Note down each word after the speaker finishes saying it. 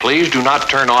Please do not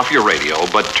turn off your radio,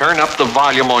 but turn up the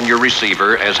volume on your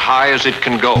receiver as high as it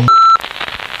can go.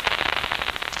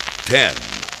 10,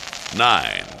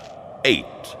 9, 8,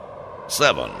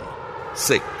 7,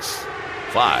 6,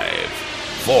 5,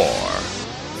 4,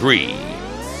 3,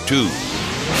 2,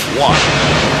 1,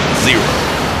 0.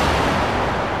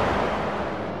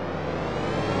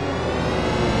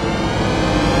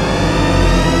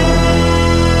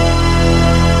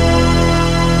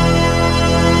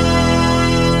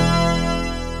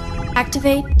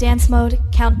 Activate dance mode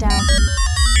countdown.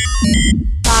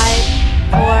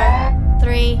 5, 4,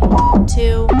 3,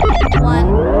 2, 1.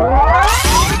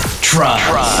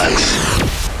 Trance.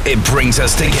 It brings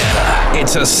us together.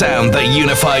 It's a sound that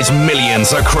unifies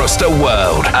millions across the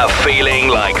world. A feeling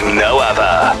like no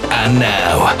other. And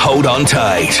now, hold on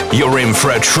tight. You're in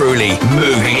for a truly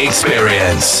moving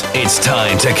experience. It's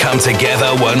time to come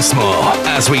together once more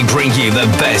as we bring you the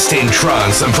best in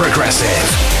trance and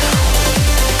progressive.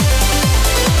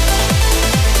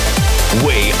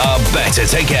 We are better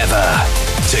together.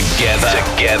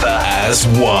 Together as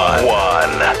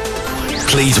one.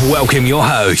 Please welcome your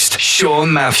host,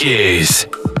 Sean Mathews.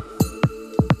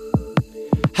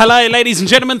 Hello, ladies and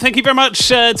gentlemen. Thank you very much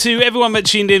to everyone that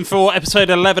tuned in for episode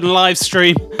 11 live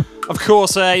stream. Of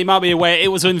course, you might be aware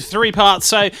it was in 3 parts,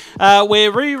 so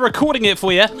we're re-recording it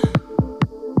for you.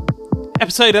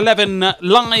 Episode 11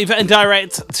 live and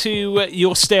direct to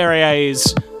your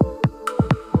stereos.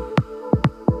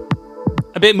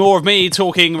 A bit more of me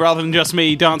talking rather than just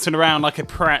me dancing around like a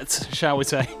prat, shall we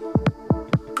say.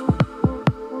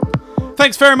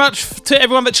 Thanks very much to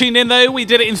everyone that tuned in, though. We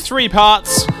did it in 3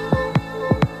 parts.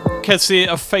 Courtesy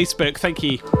of Facebook. Thank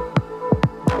you.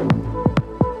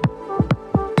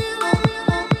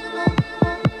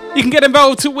 You can get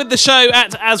involved with the show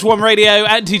at As1 Radio,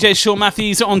 at DJ Sean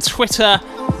Mathews on Twitter.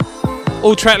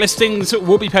 All track listings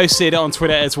will be posted on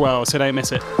Twitter as well, so don't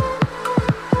miss it.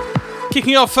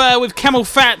 Kicking off with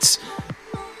CamelPhat,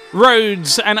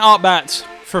 Rhodes and ARTBAT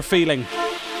for a feeling.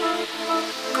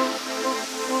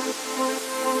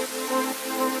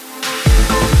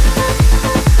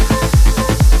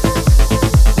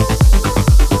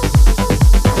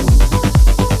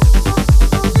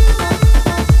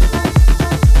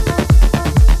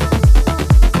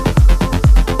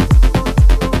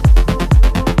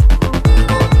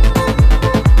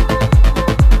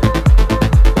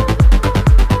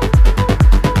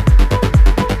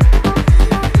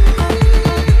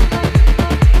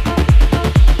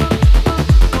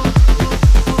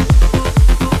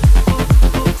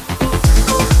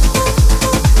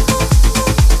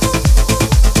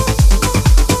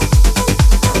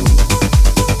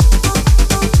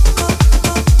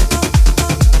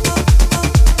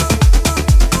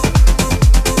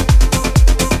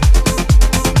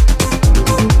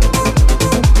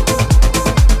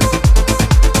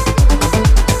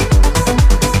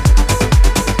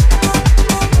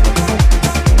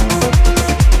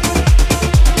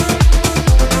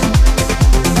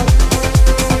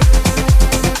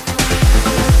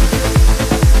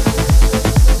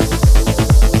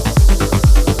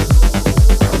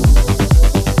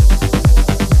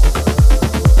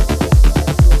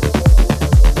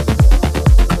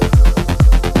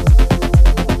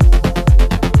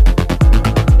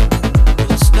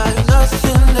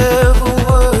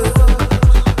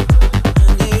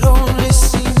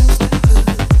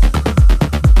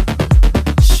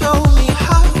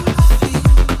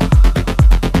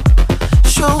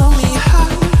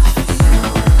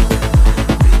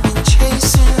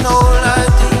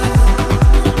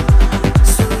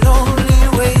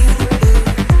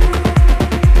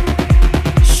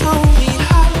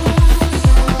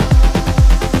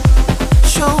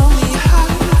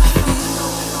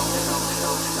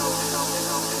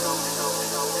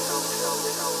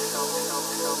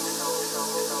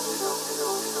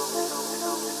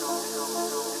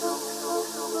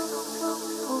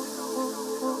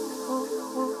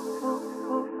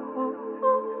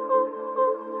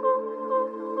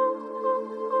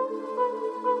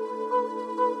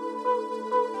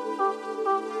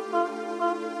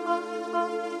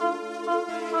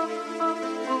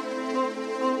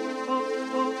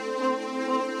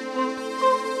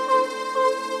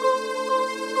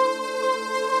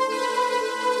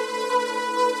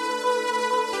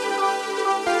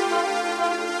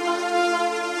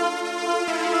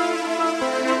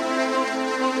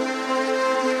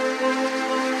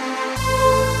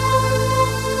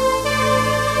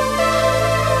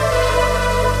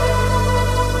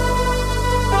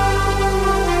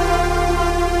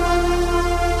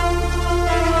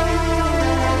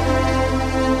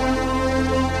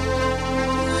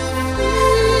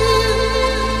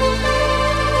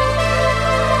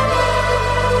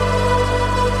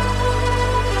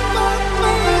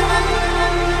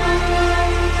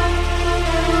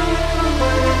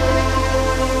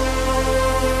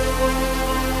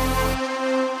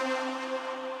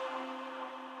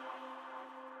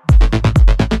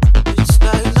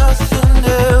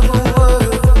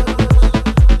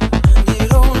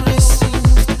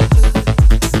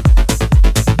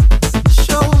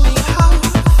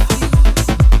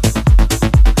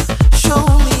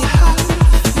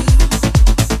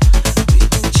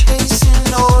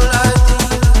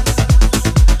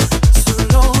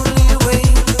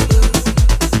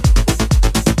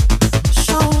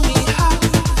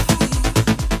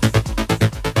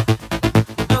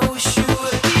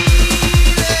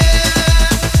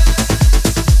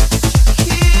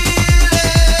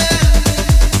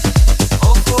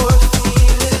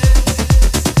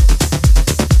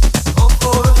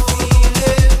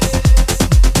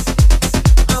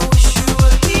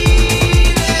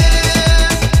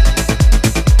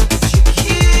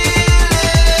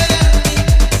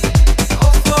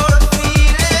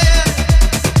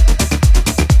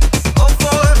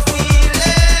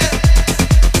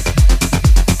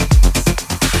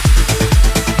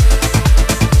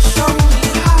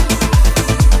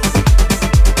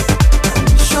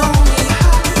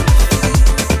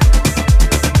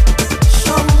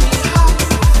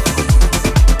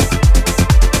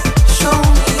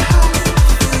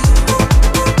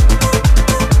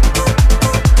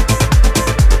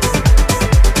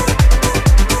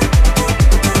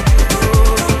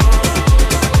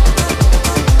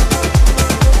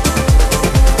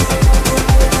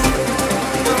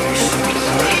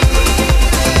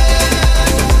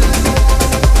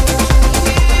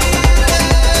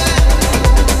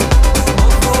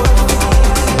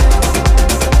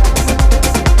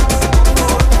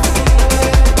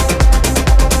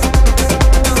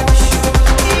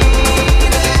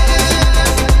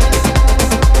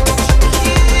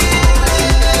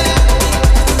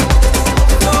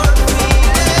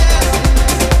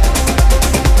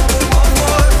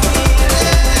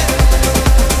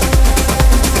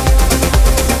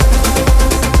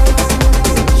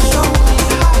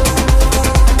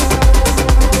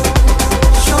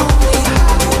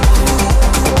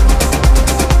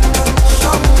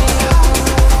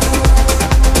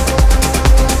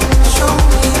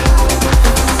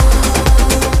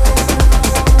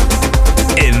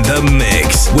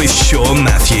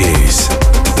 Mathews.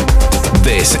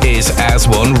 This is As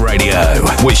One Radio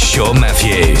with Sean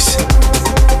Mathews.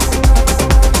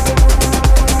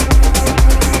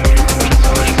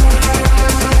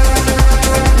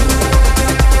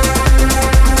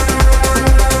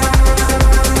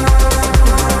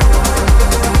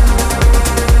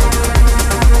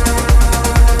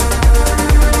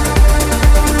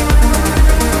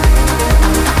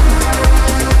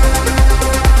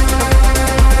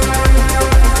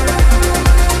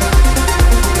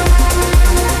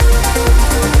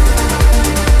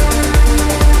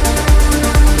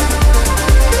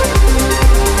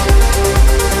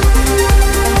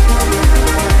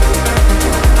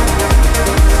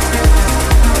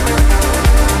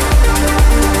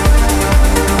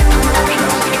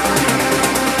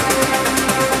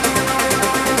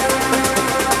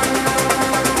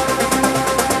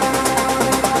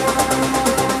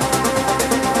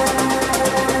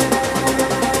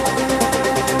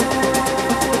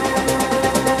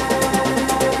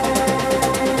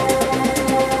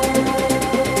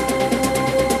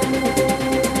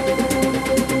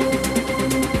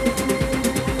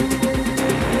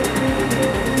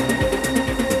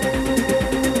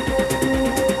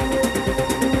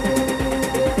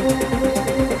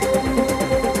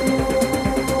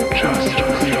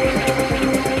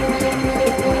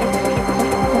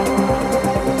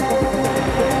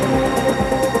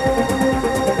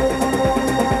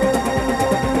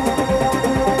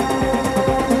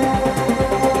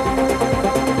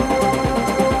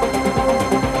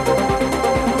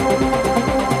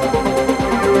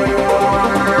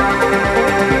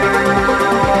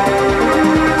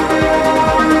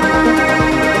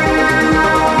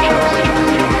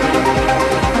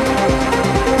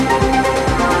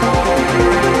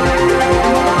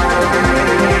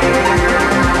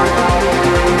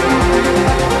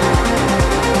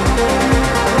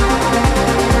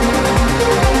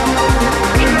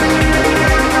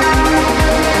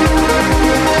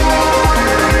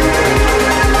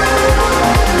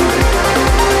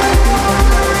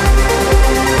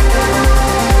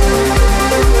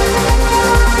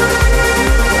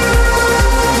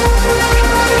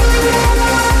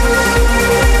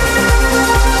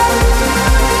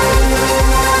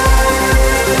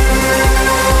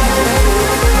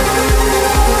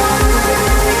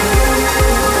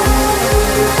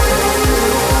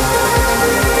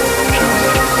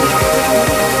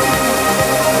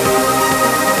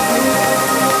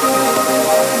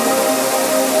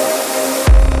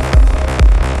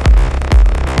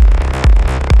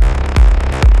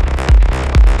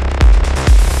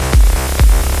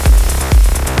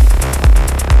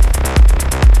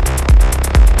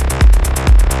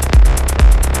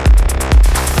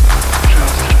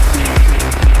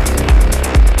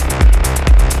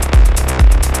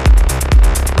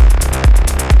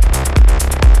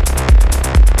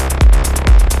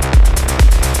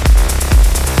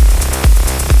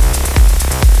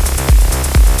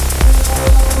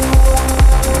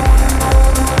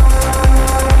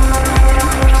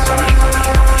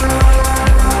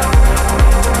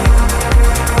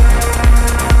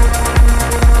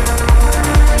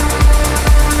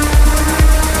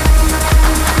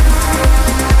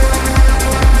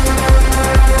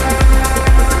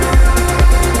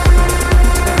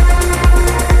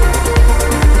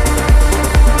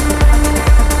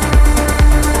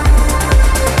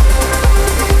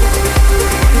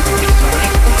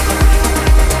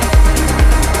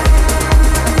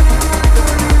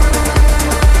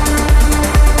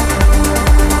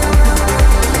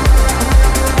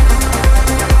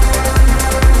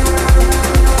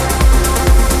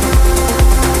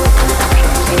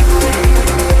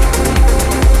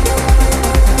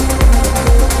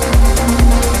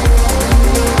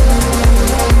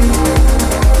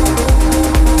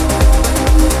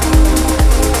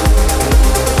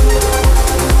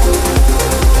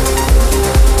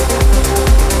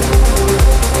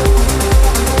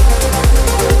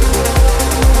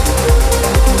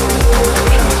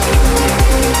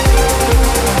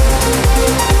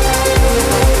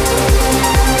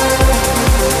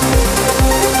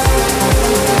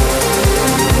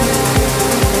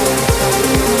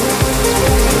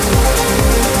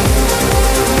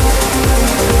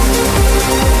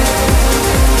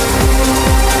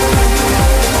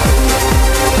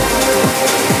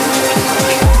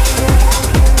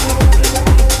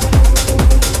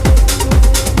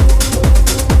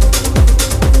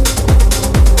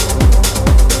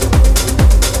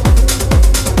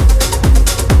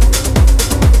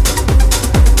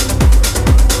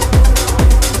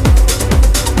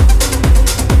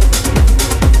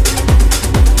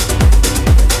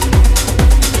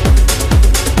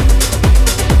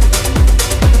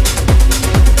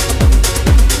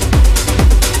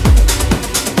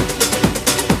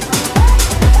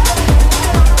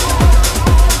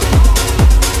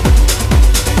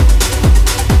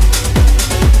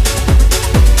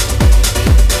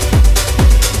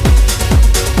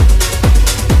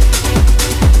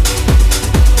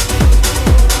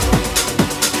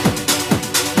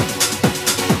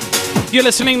 You're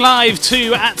listening live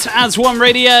to @As1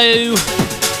 Radio.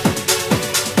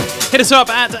 Hit us up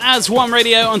at As1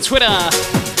 Radio on Twitter.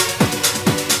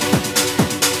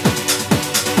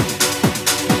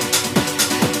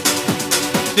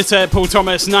 Witte, Paul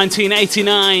Thomas,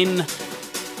 1989.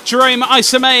 Jerome,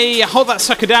 Isma-Ae, Hold That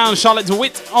Sucker Down. Charlotte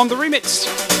DeWitt on the remix.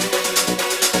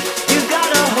 You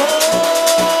gotta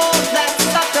hold that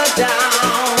sucker down.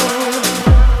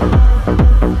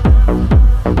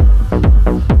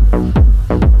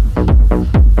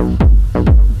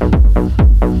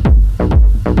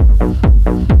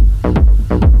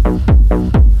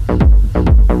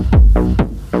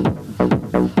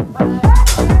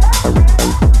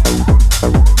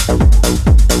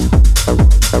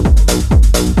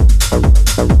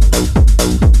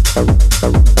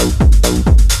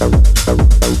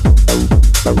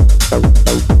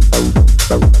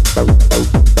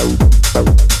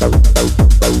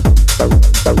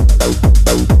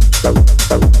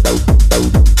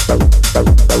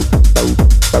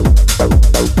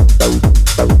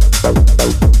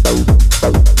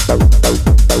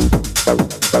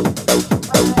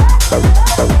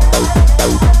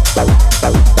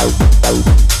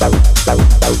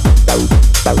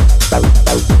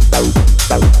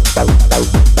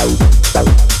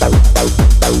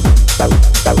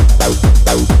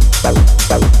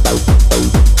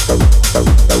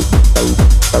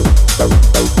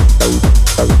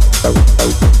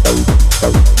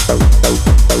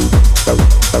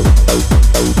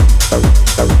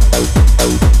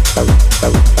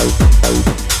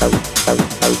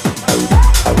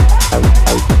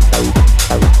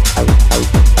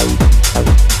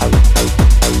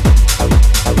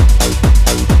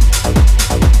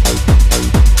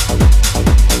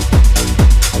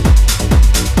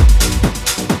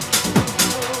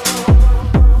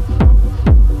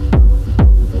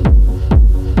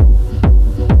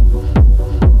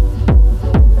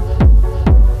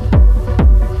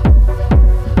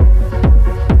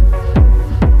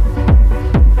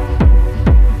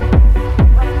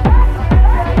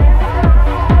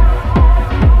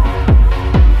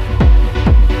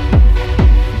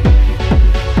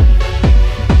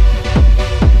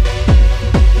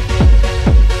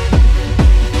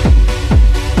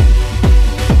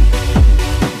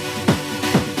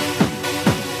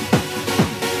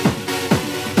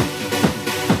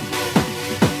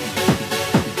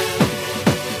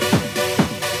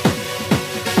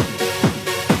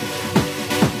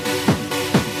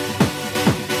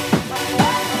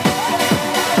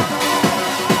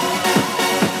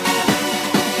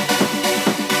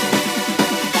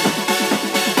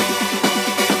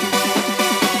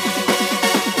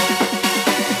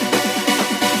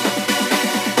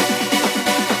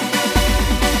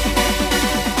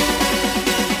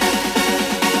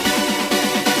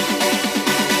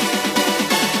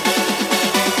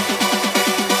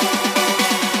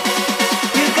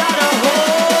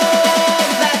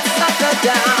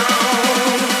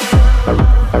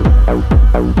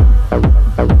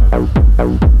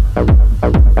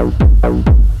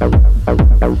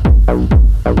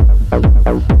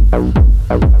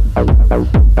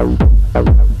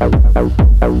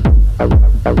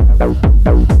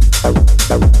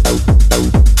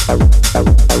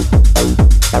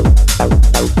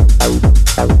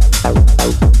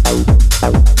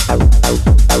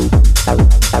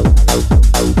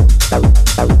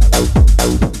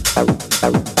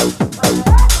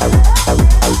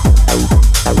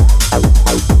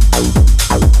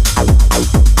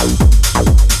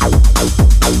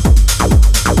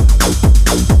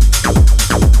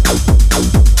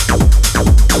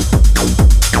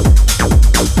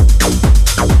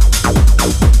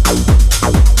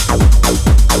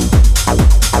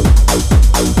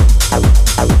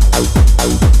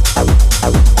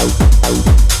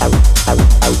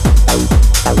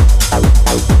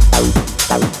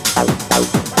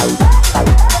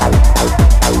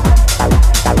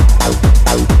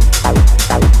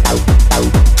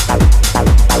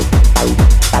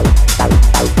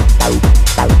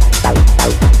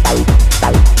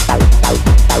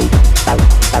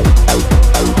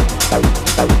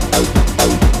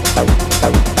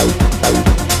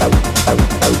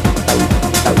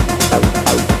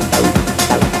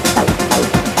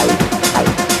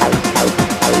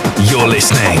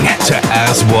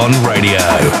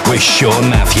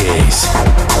 Mathews.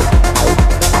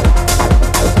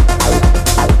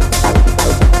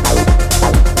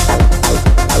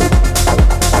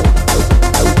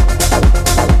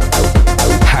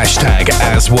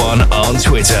 #As1 on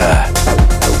Twitter.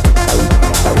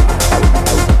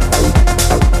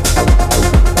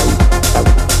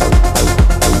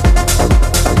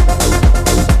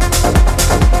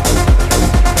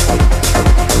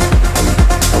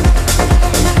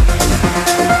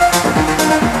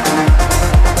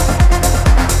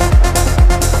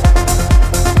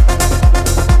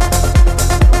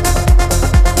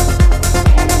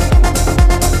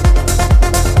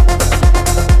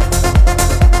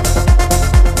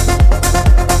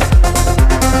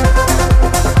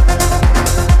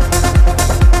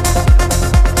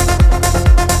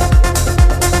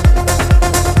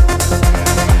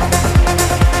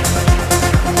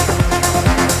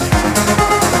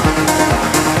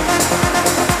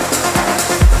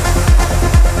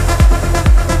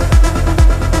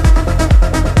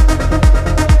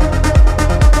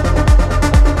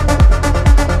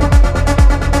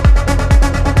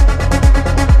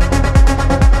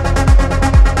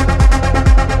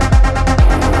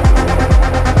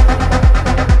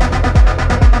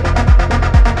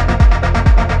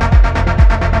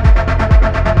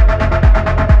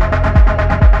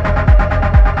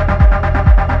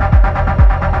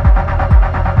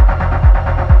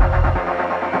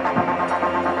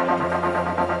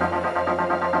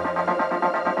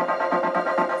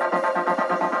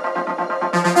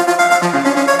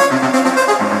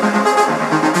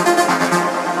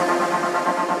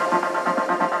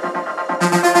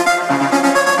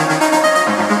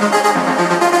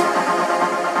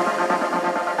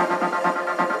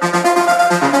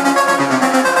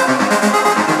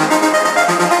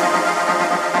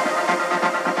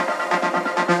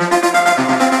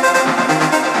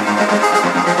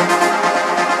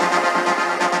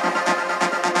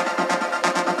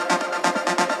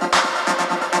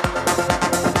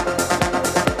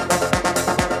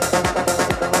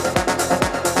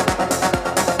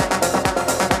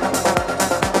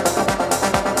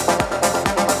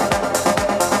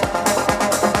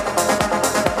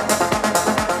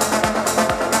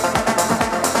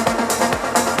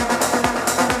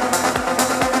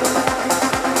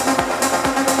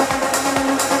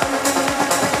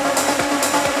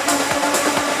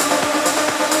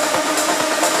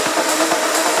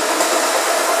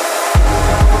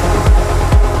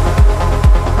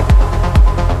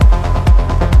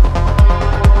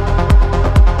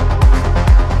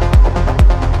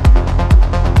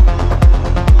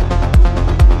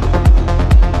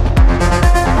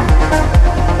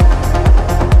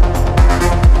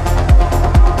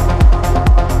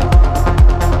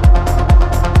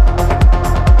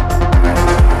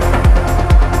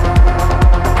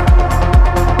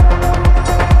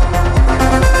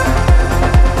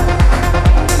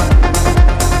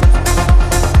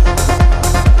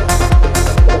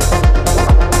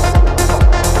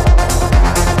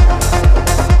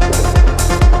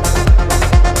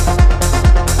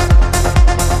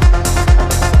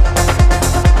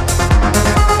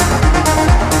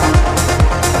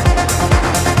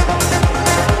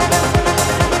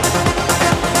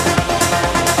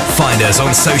 find us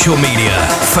on social media,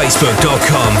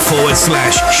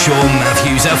 facebook.com/Sean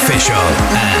Mathews Official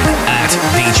and at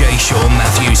DJ Sean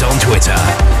Mathews on Twitter.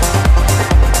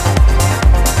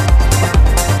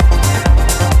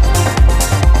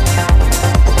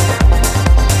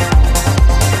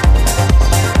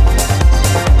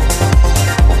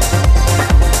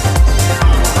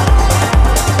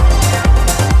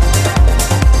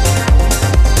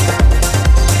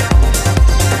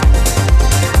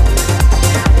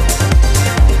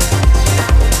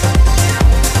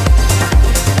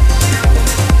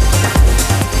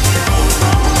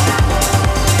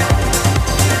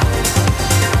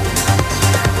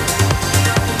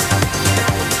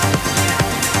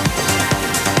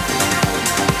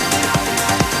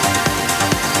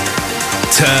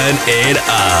 Turn it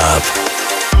up.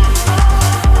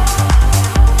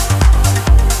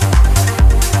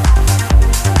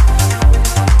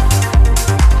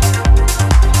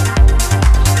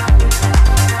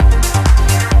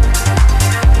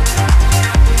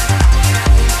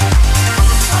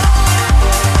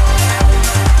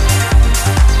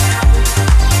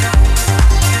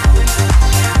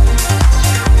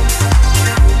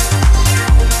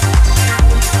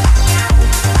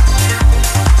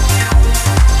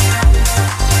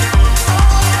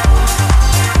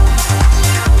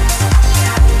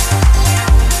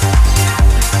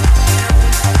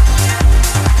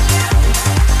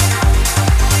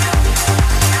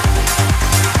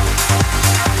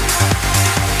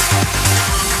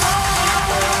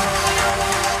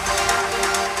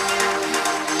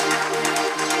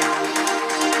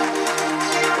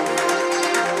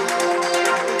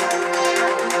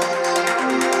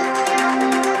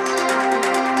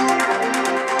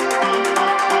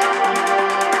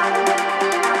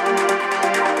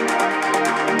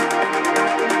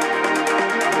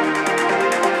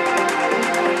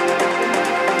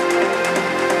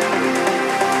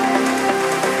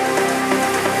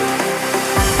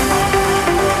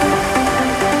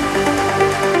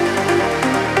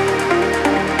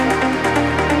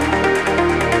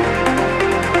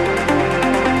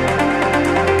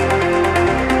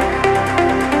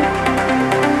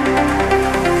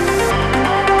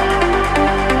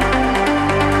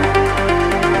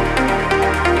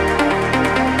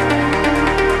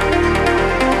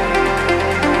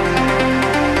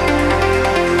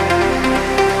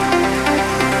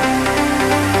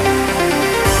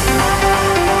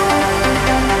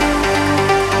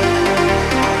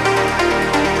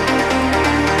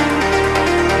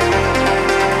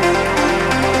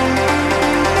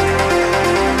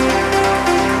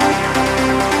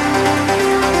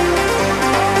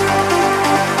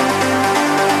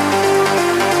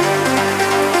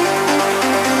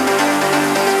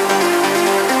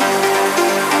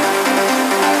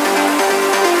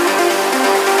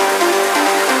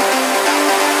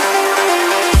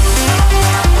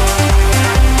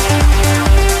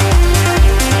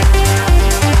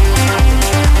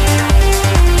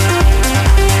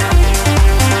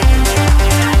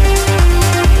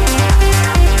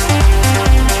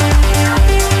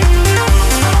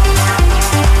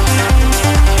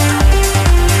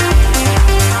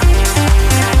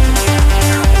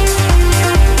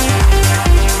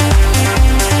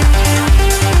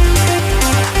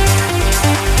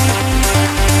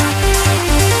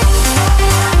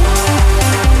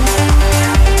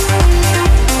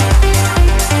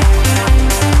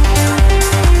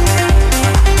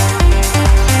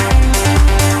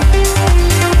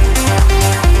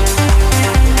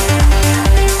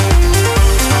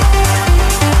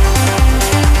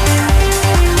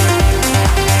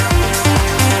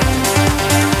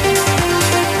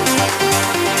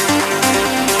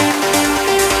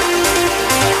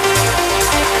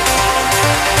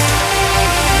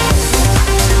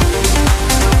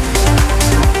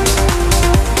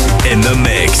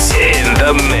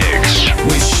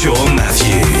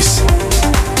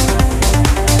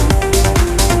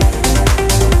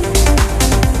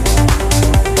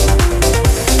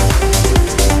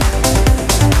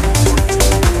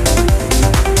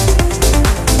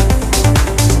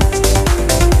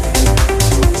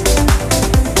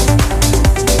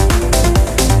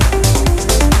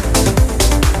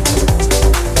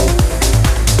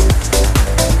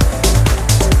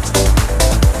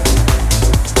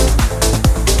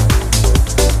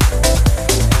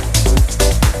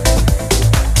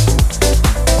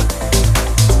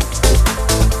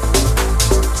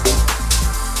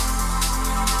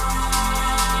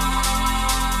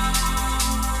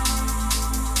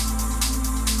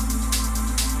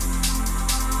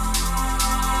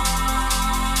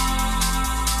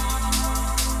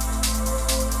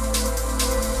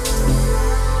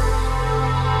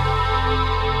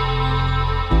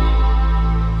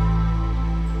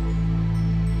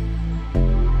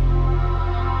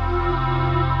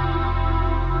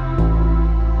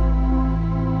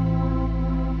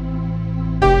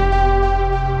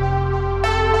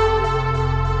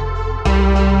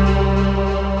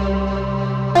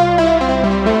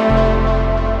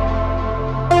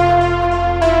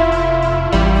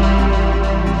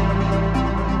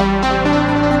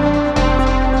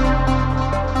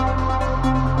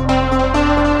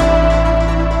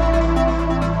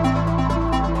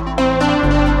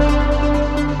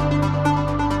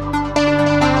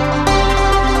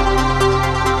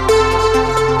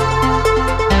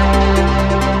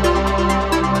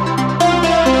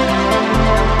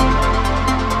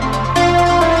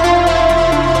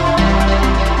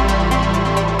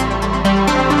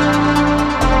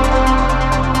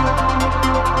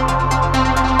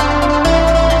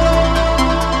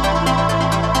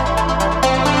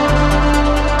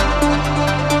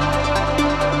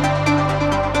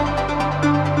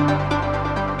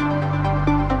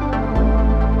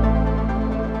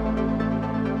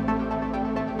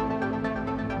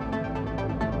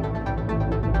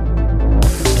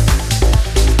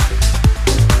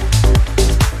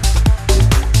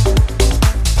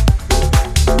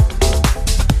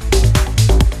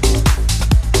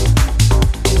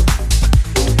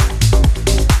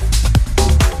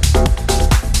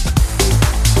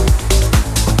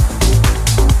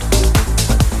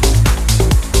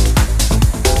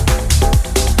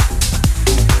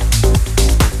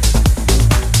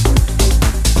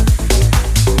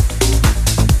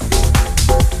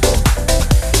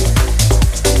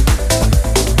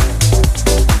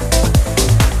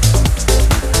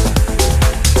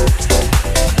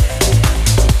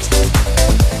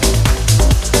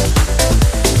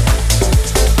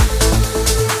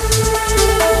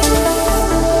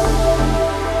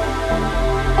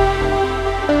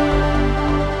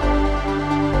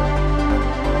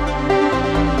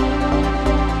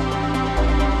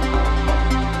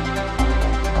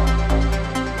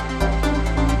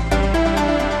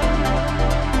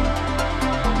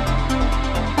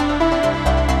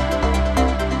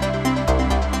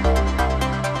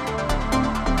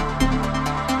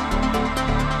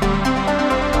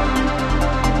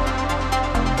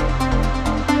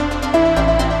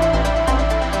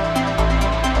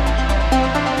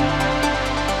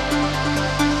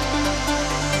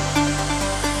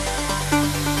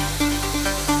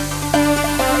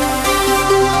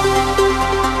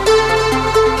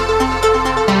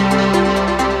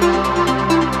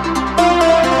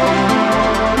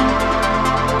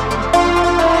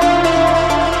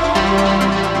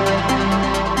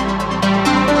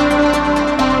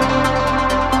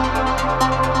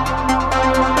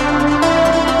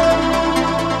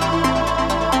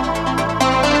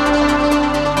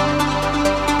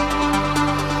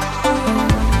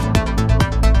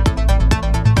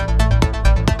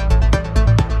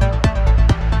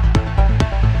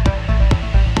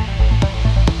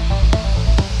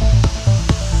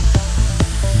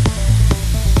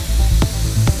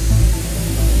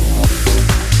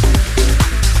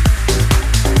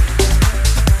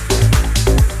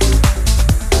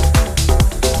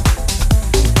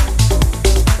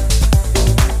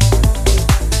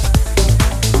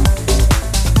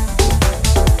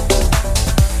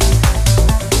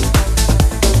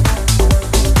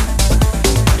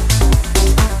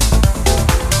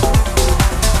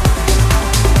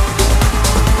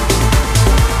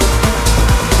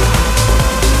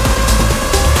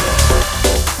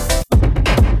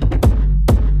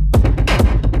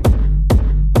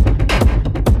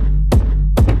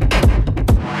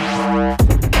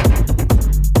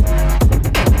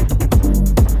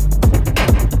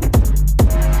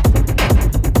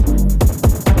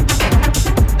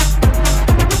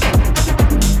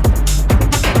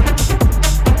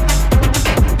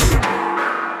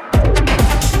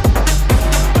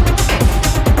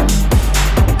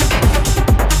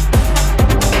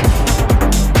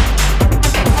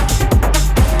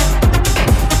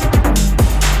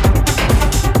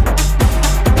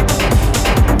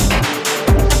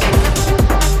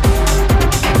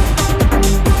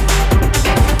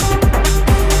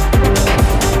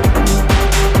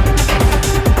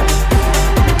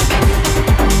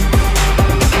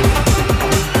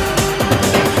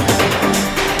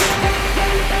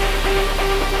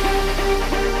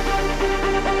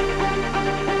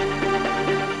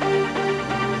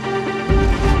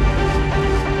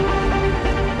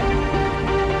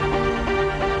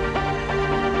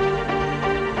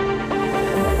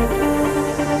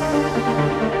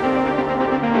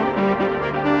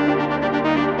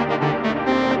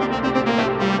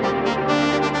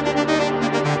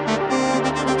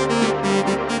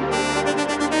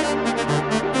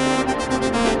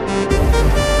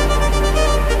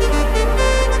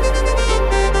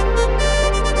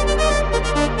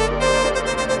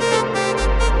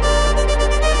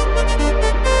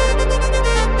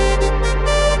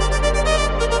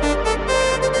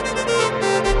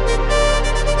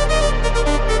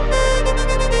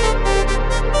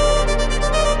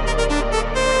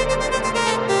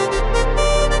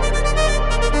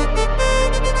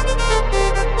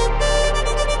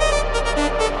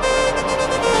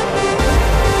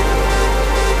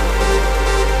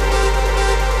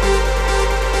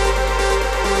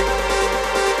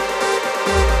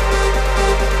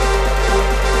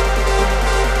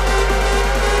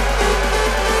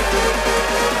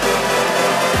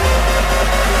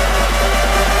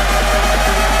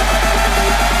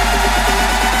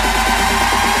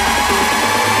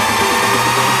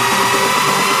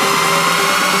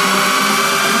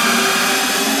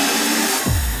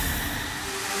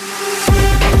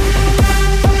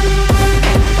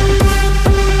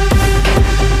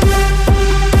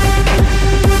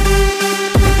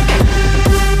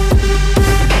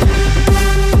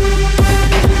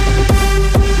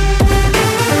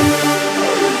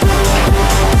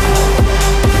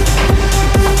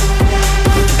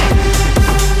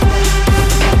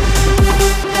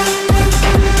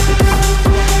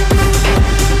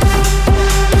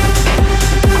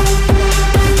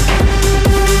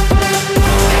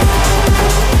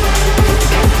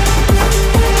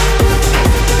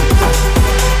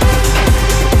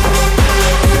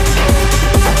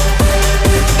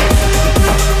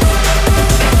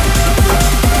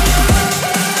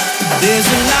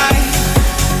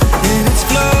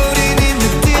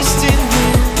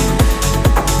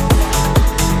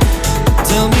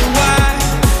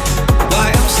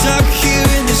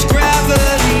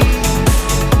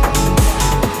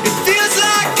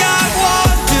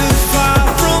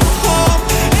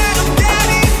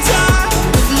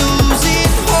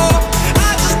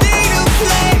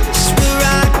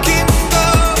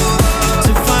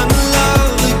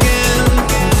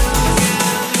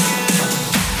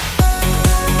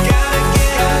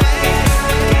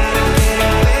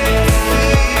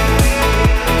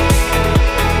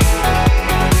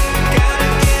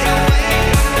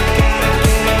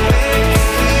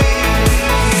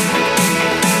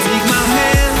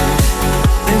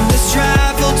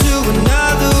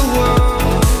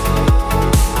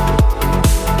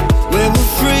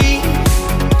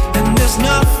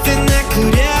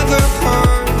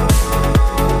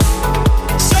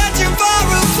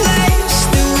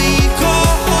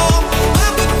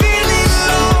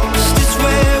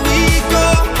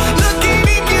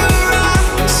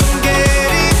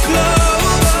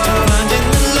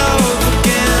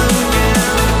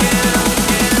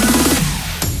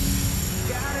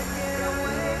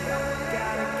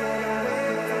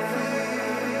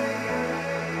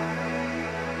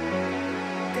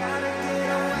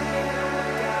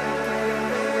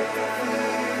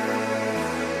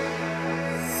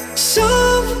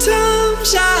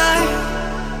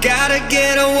 Gotta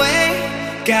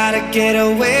get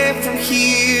away from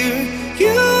here.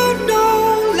 You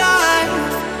know life.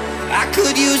 I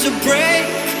could use a break.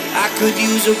 I could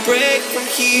use a break from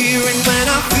here. And when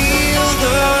I feel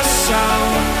the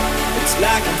sound, it's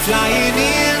like I'm flying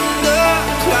in the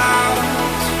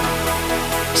clouds.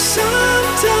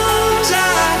 Sometimes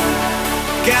I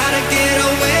gotta get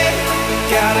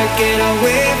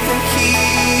away from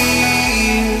here.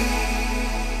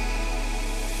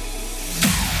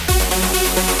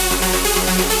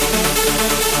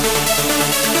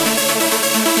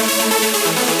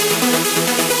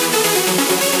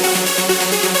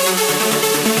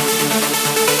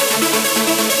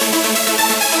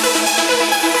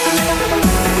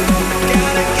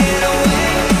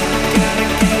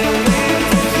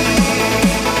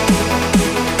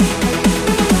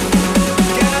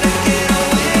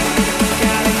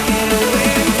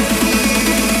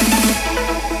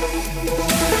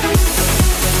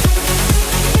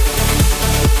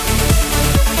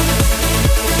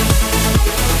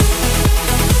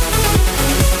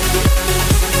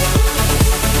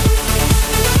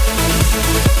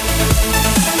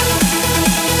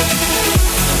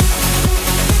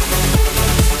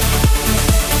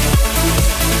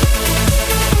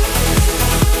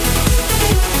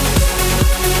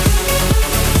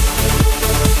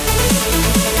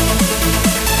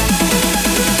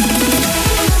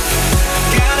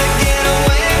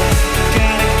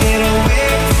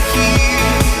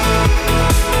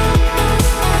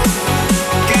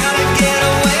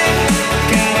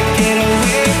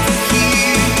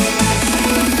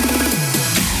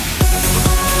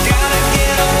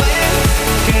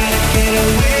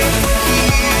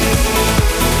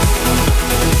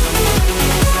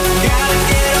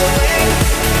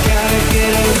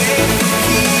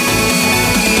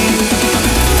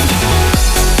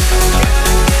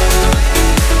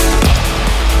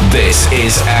 This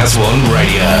is As One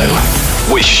Radio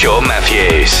with Sean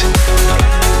Mathews.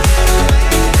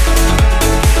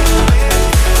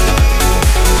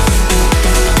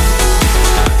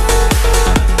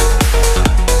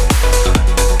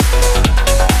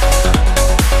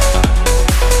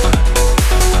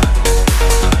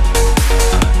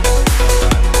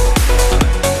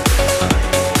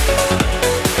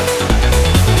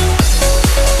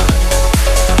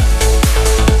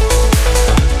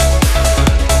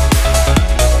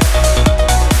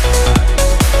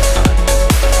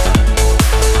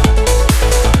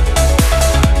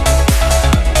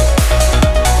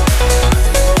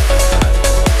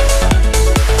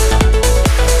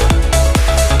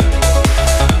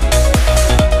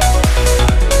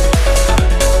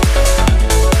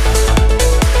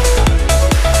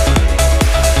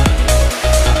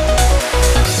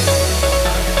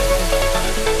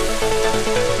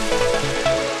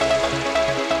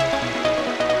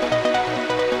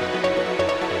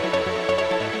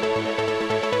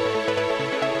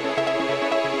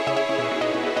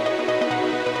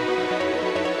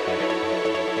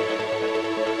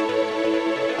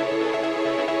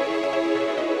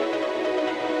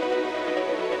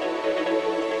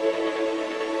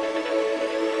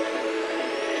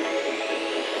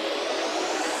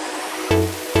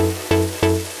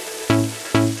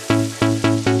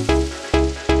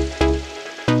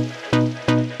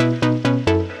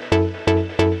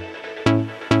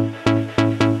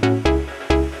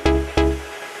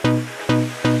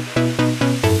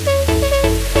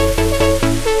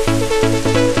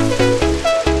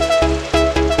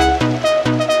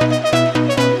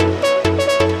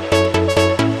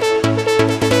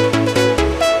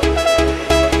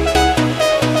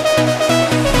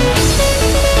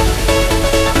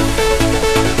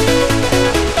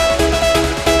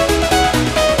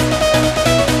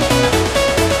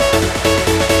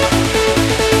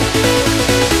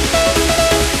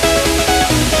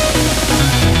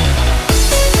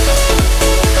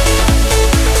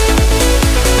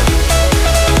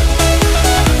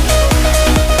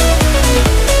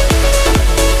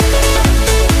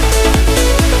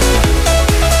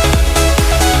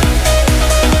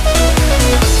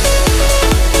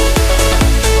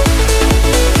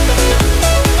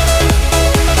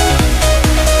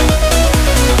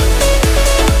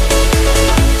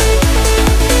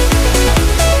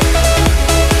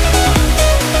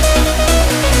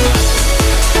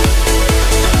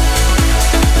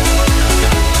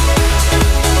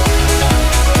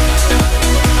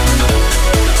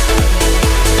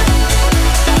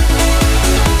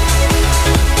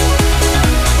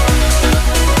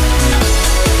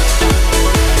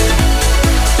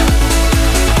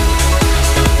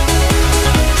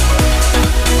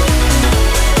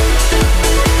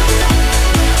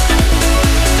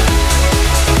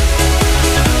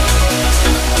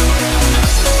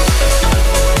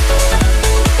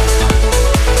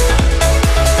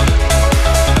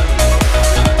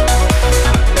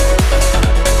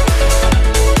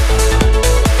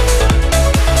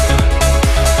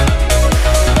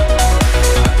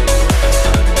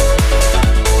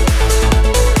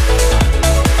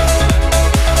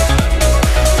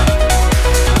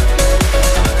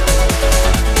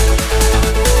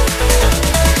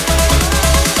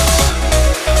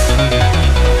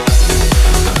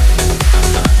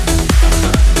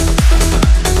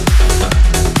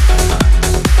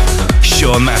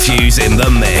 Sean Mathews in the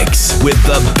mix with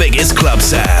the biggest club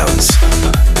sounds.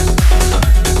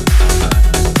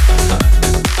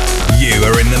 You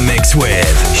are in the mix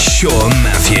with Sean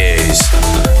Mathews.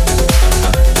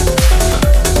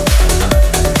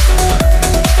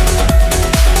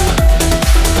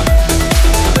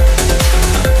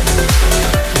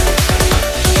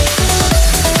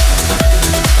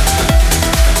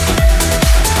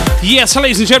 Yes,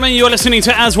 ladies and gentlemen, you are listening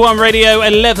to As One Radio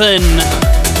 11.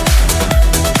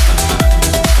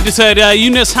 You just heard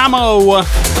Joonas Hahmo.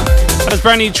 That is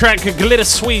brand new track,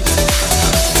 Glittersweet.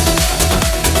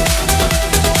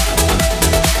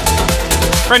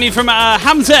 Brand new from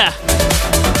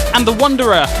HamzeH and The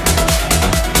Wanderer.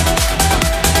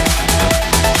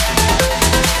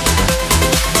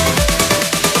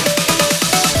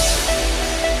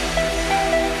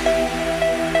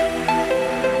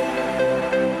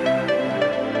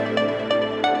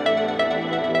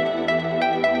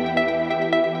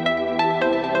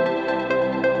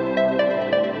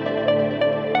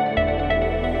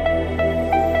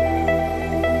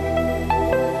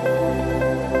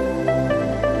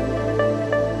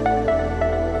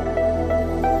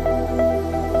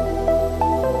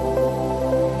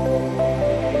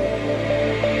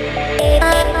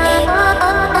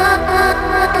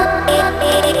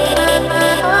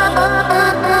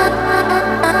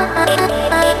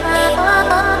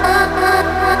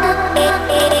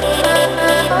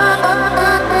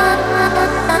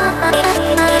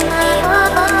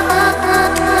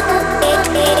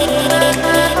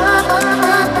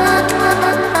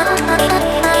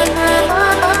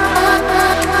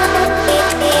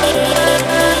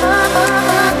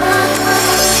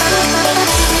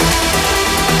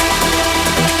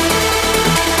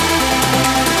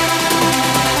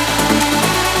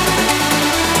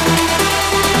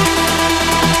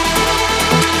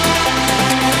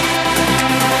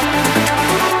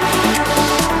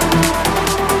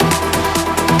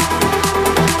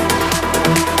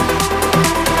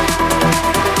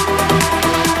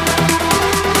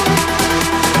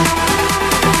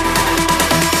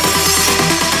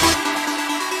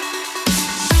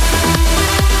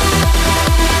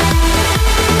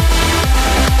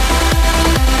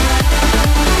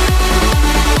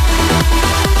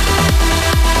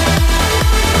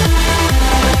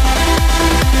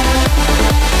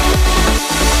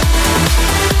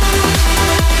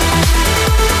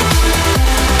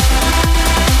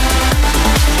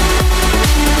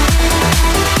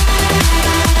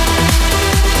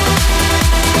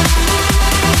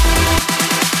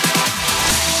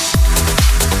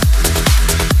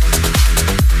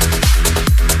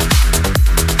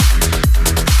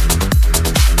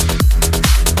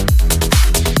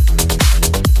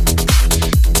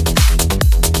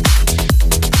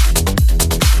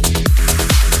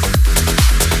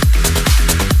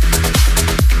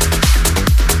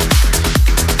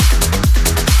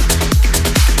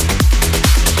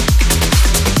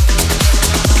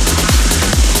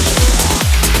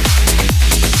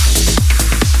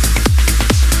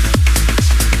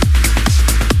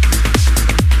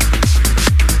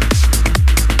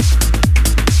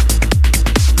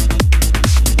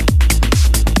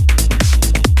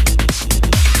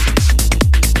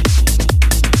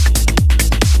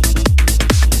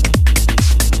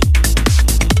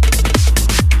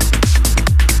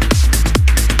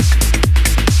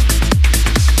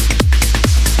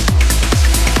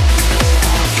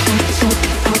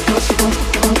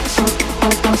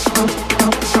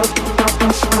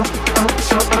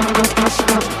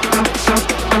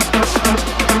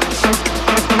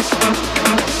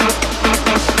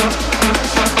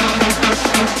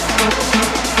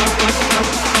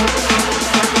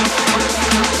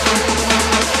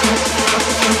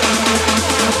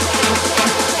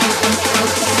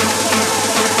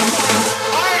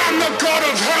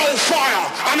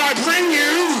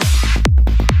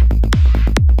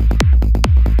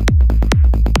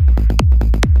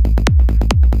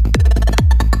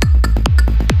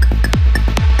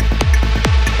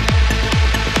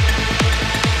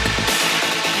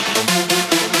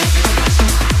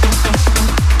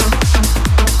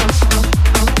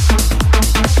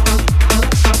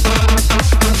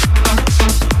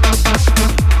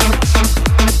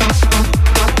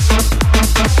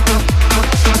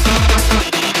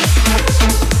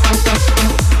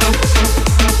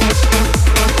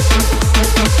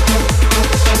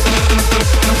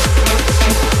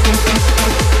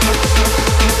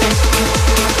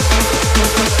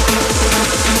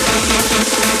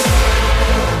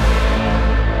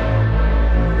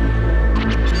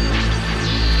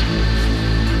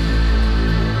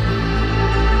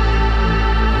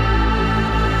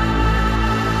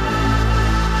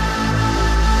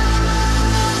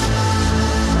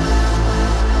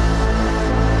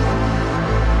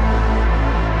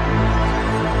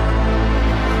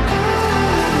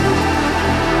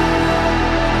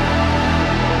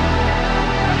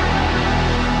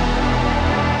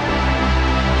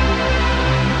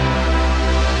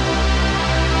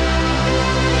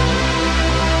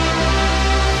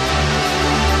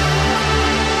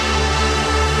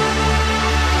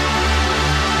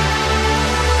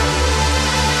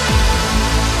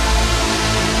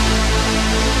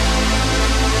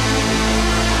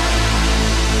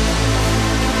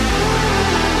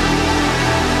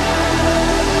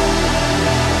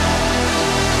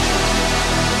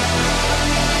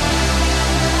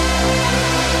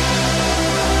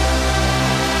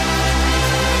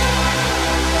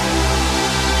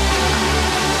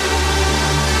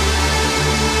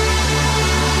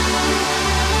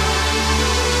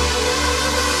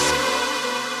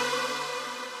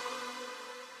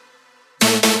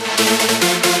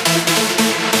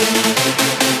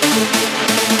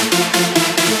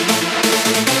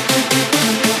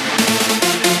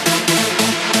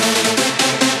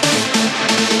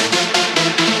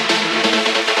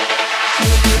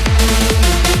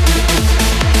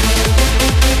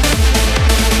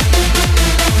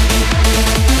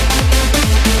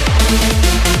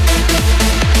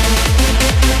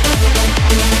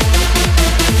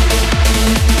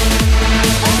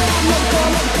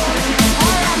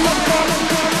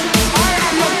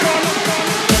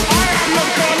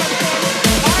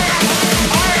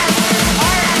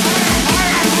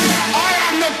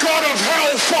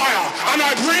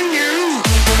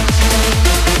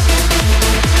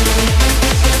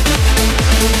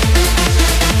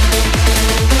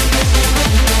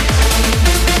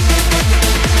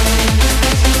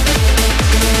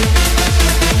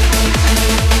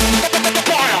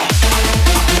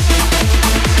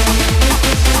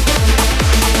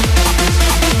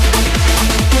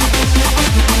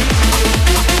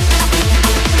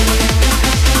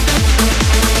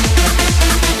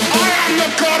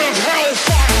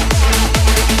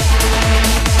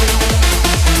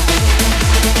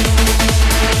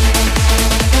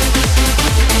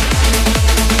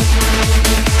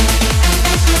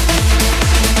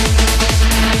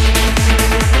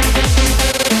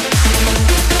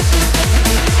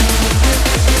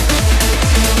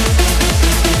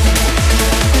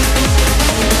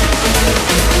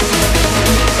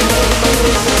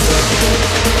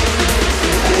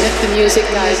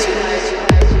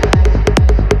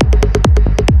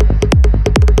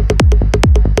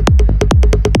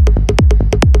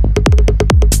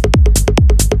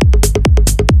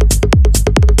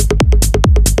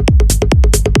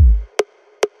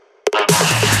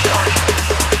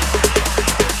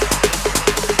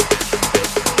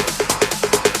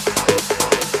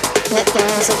 let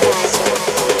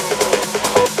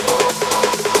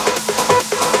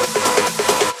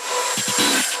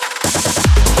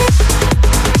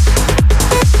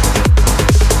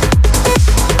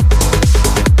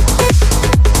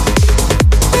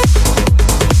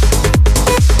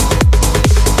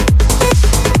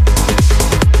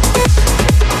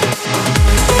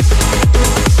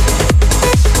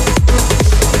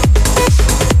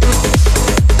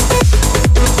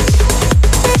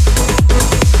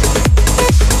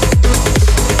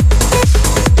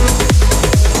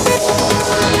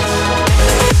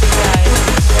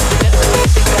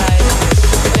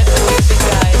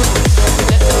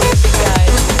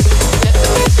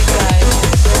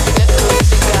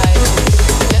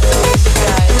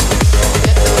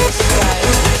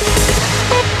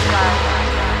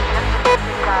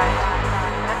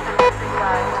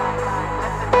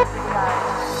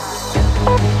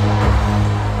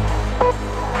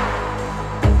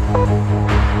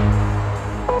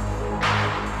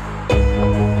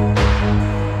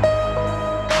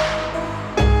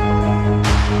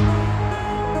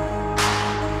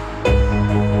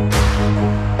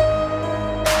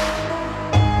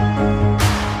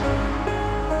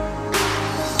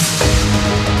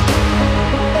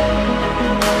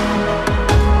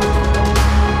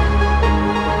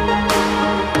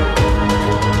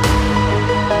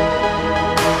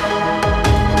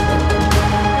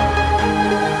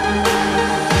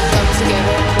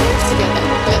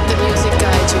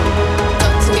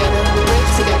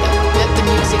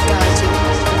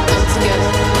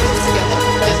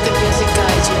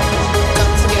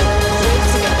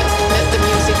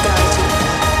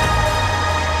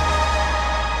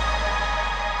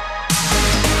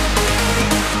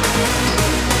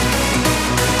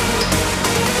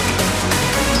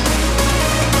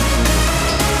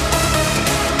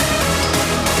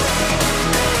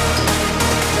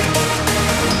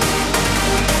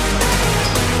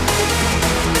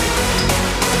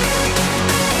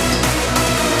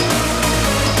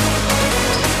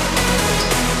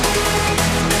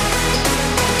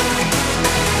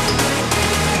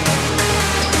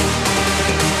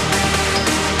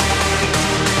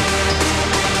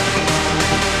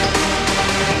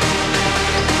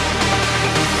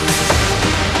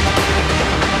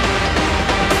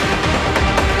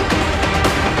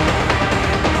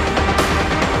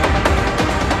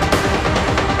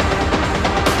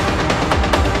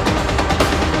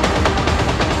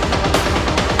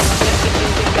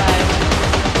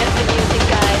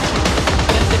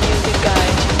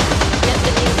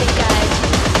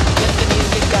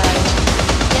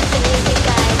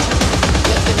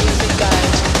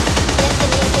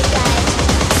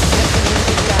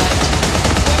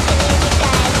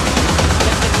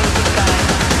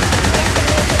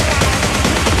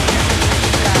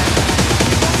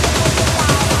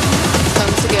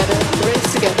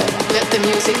the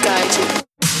music guide you.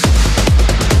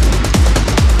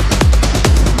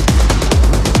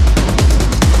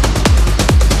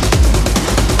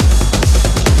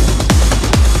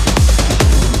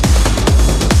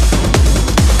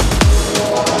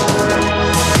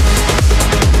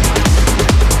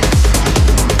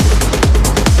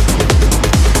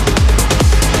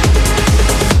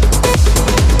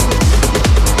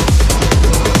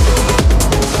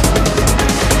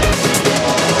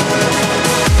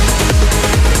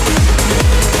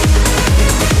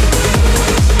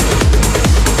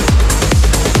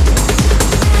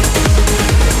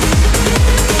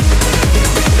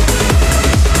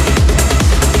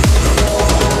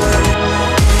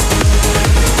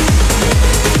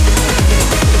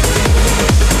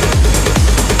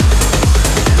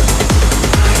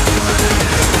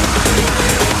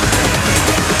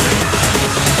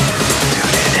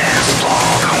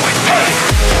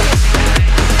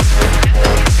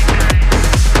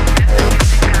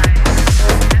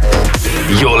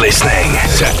 listening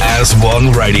to As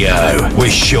One Radio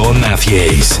with Sean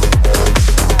Mathews.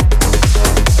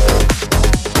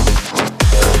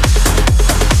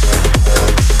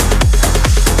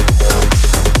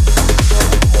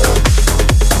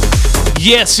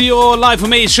 Yes, you're live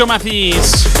with me, Sean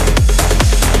Mathews.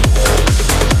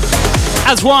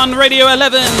 As One Radio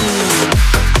 11.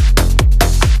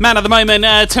 Man of the moment,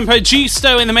 Tempo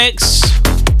Giusto in the mix.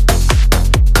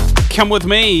 Come with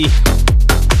me.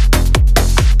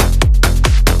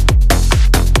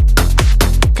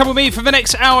 Come with me for the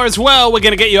next hour as well. We're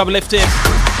going to get you uplifted.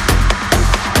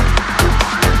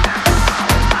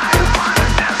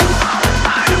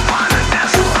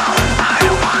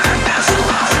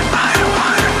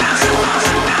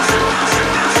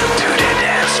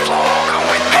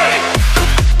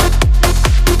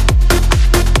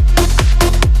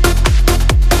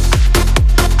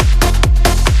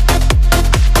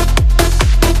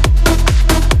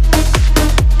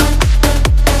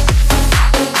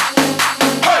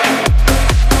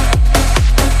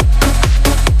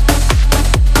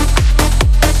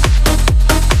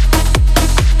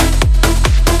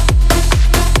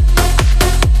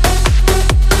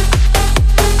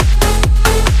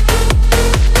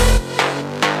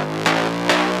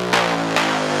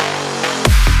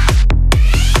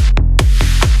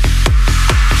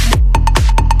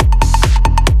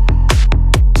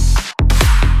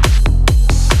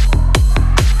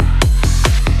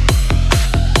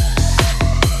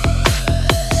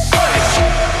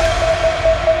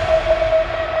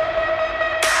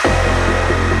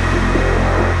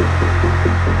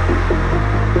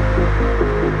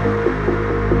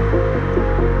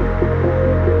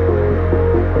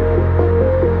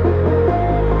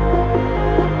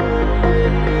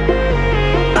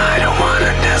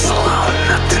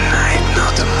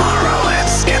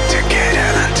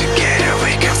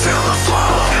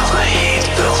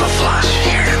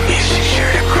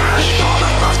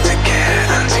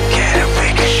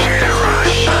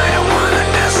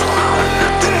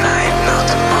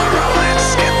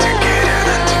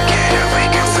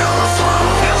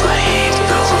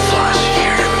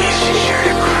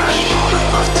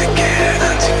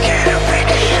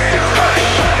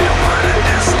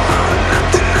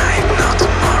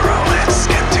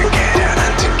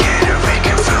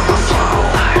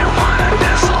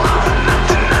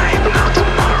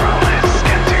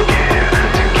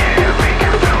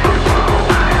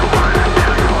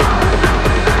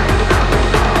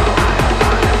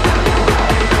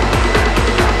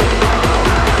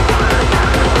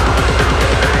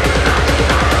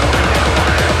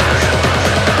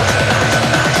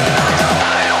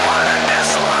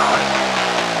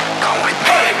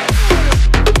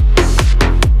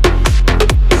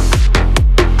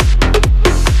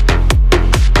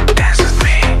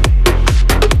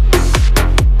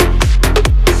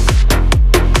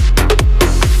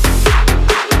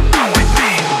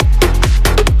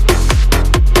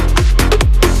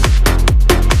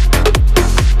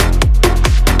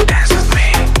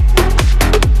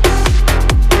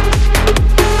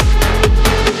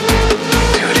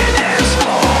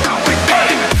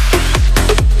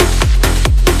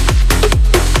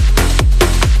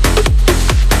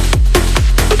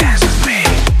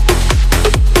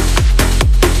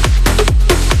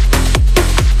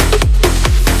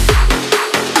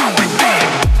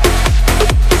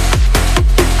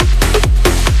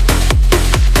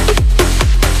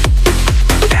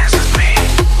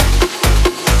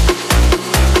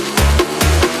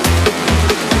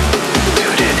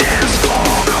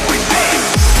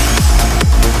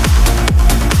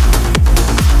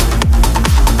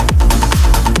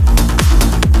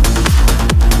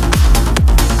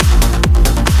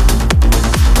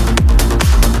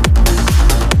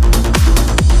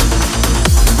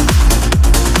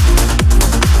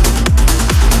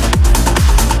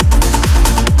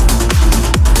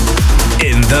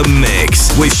 the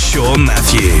mix with Sean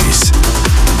Mathews.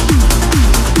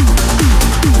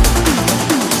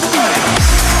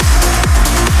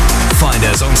 Find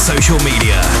us on social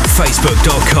media,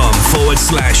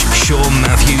 facebook.com/Sean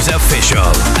Mathews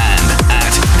Official and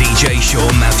at DJ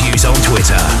Sean Mathews on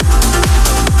Twitter.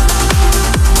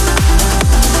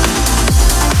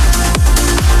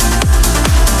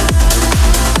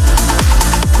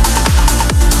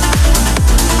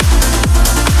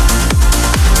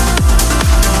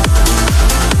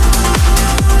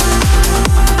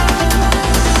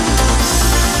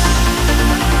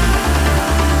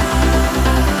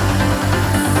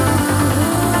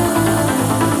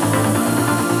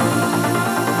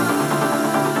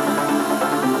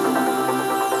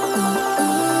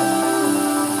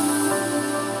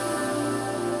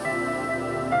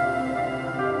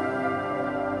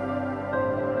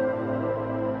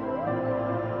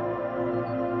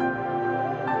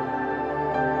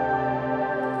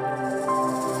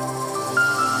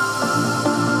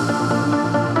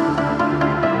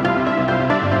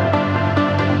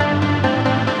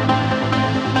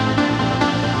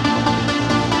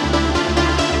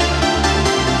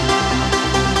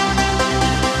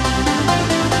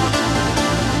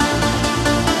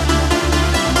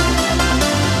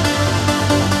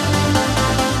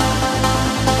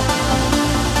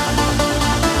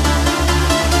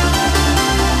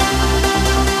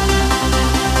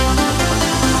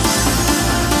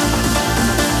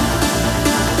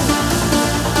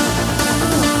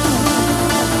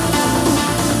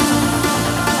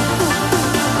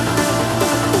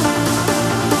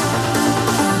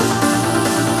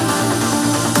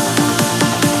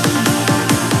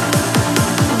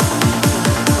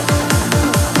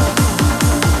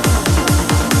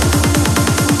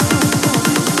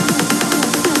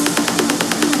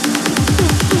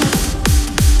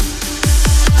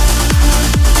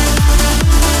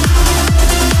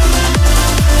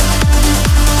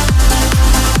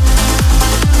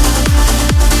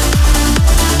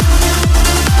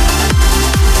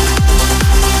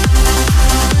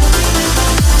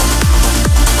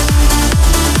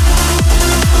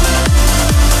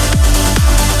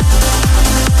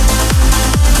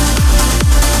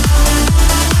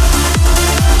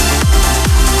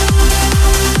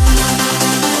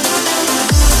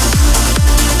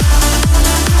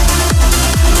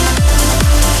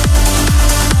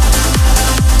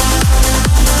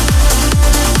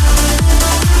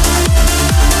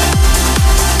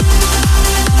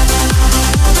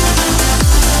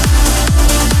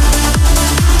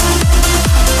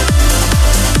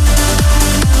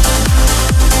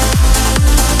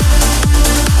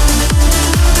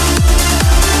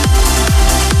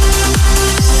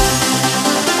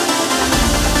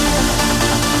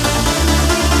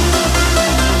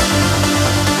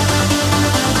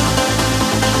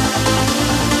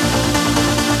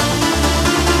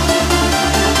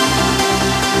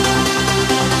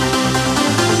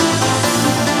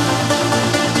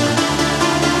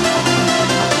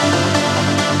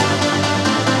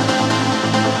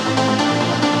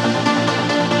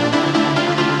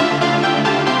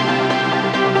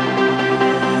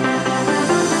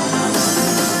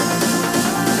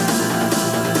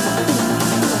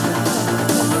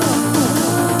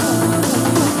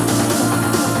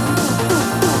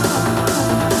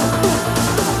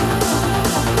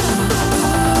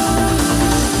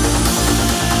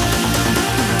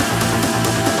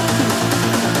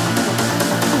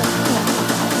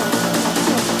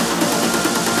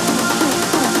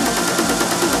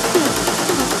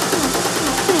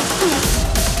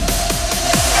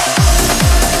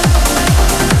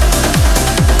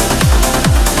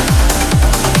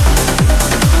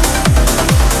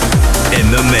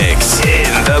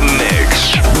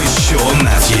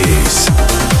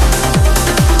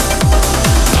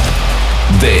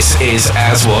 This is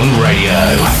As One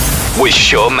Radio with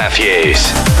Sean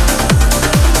Mathews.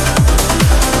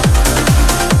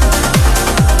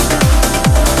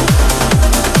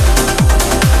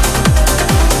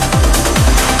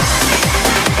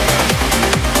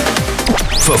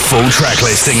 For full track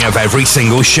listing of every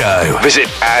single show, visit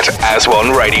at As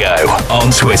One Radio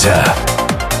on Twitter.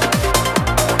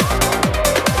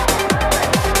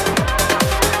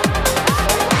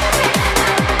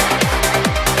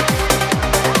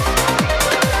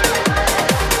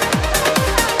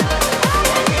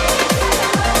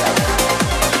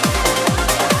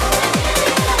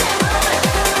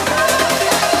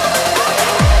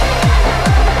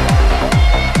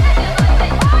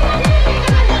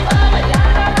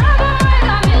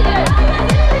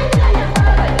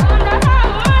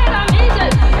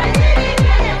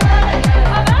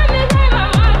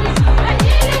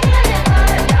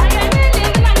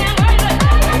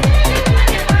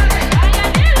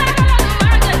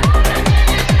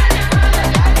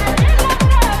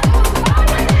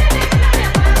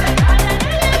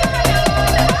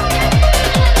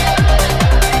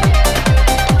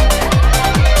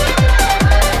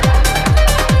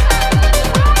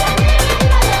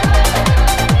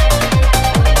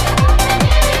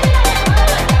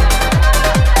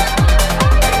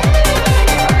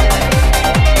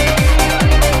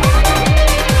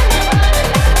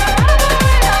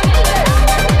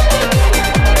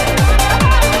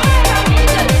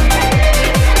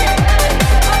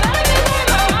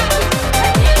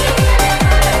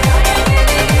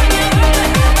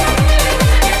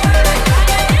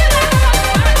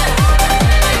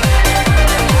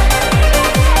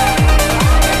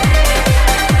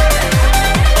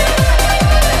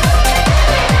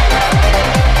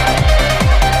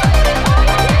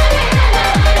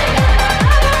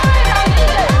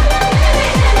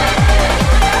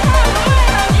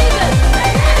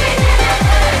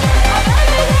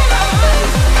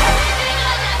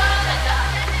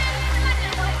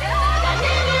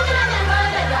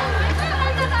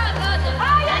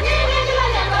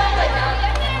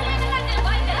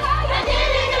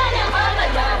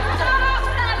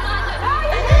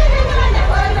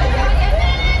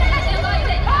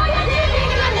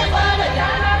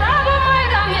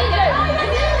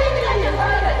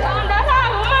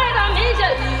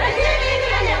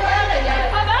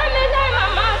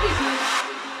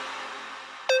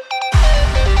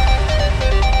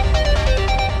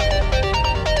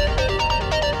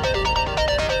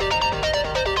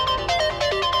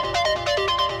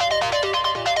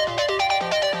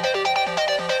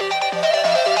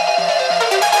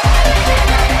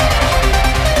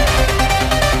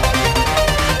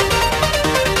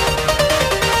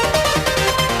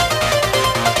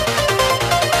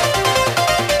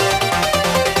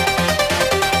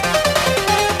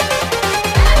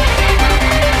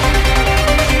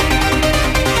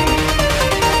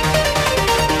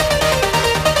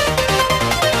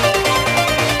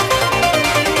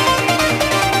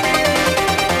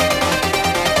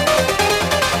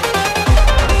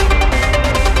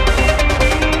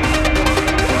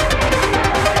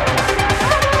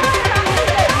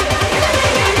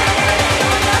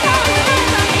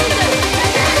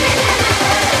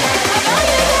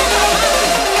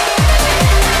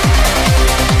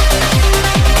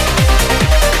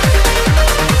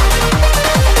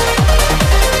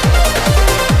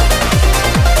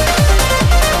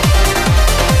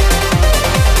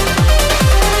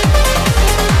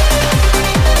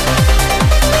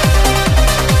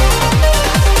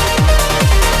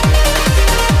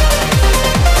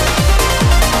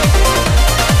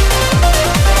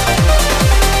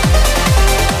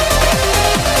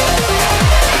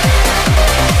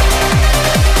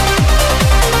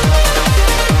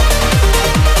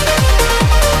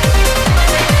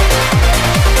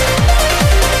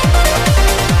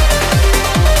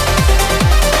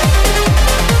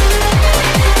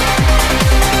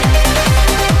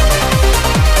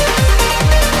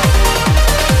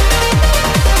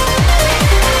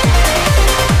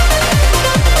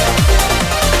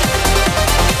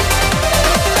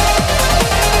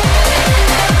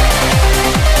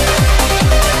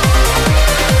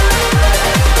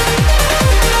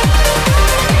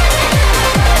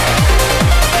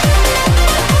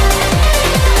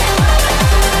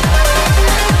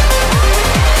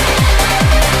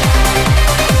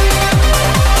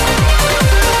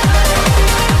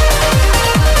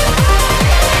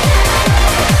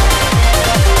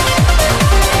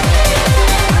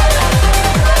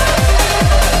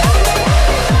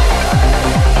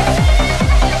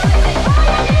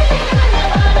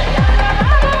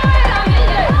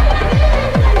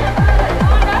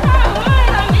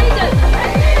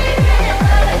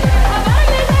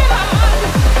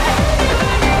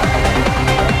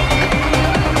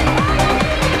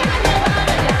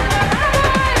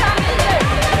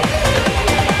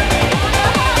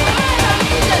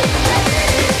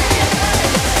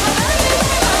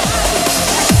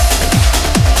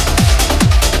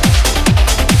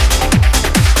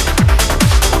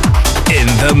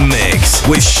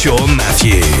 with Sean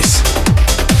Mathews.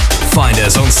 Find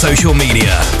us on social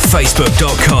media,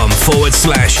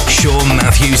 facebook.com/Sean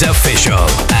Mathews Official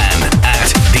and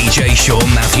at DJ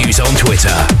Sean Mathews on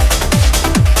Twitter.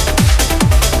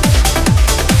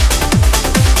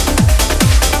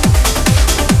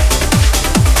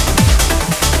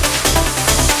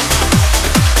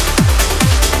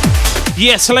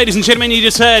 Yes, ladies and gentlemen, you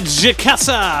just heard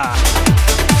Kasa,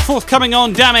 forthcoming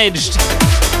on Damaged,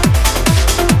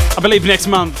 I believe next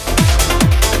month.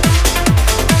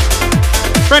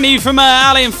 Brand new from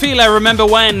Ali and Fila, Remember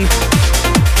When.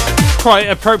 Quite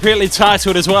appropriately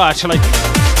titled as well, actually.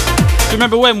 Do you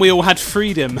remember when we all had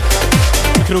freedom?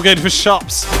 We could all go to the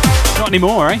shops. Not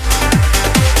anymore, eh?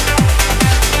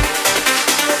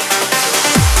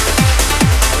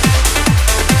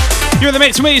 You're in the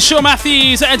mix with me, Sean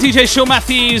Mathews, at DJ Sean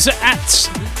Mathews, at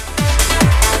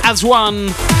As1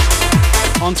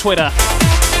 on Twitter.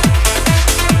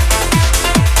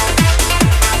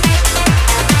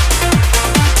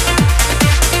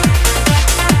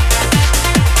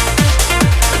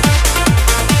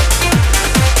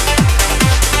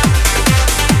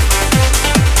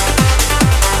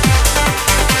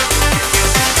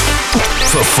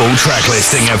 For full track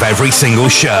listing of every single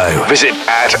show, visit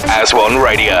at As1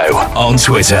 Radio on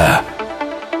Twitter.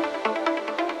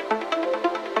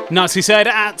 Nicely said,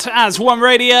 at As1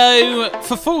 Radio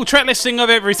for full track listing of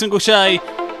every single show.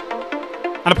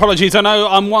 And apologies, I know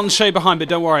I'm one show behind, but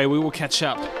don't worry, we will catch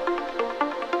up.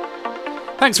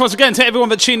 Thanks once again to everyone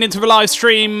that tuned into the live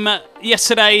stream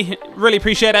yesterday. Really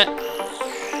appreciate it.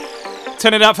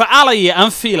 Turn it up for Ali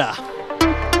and Fila.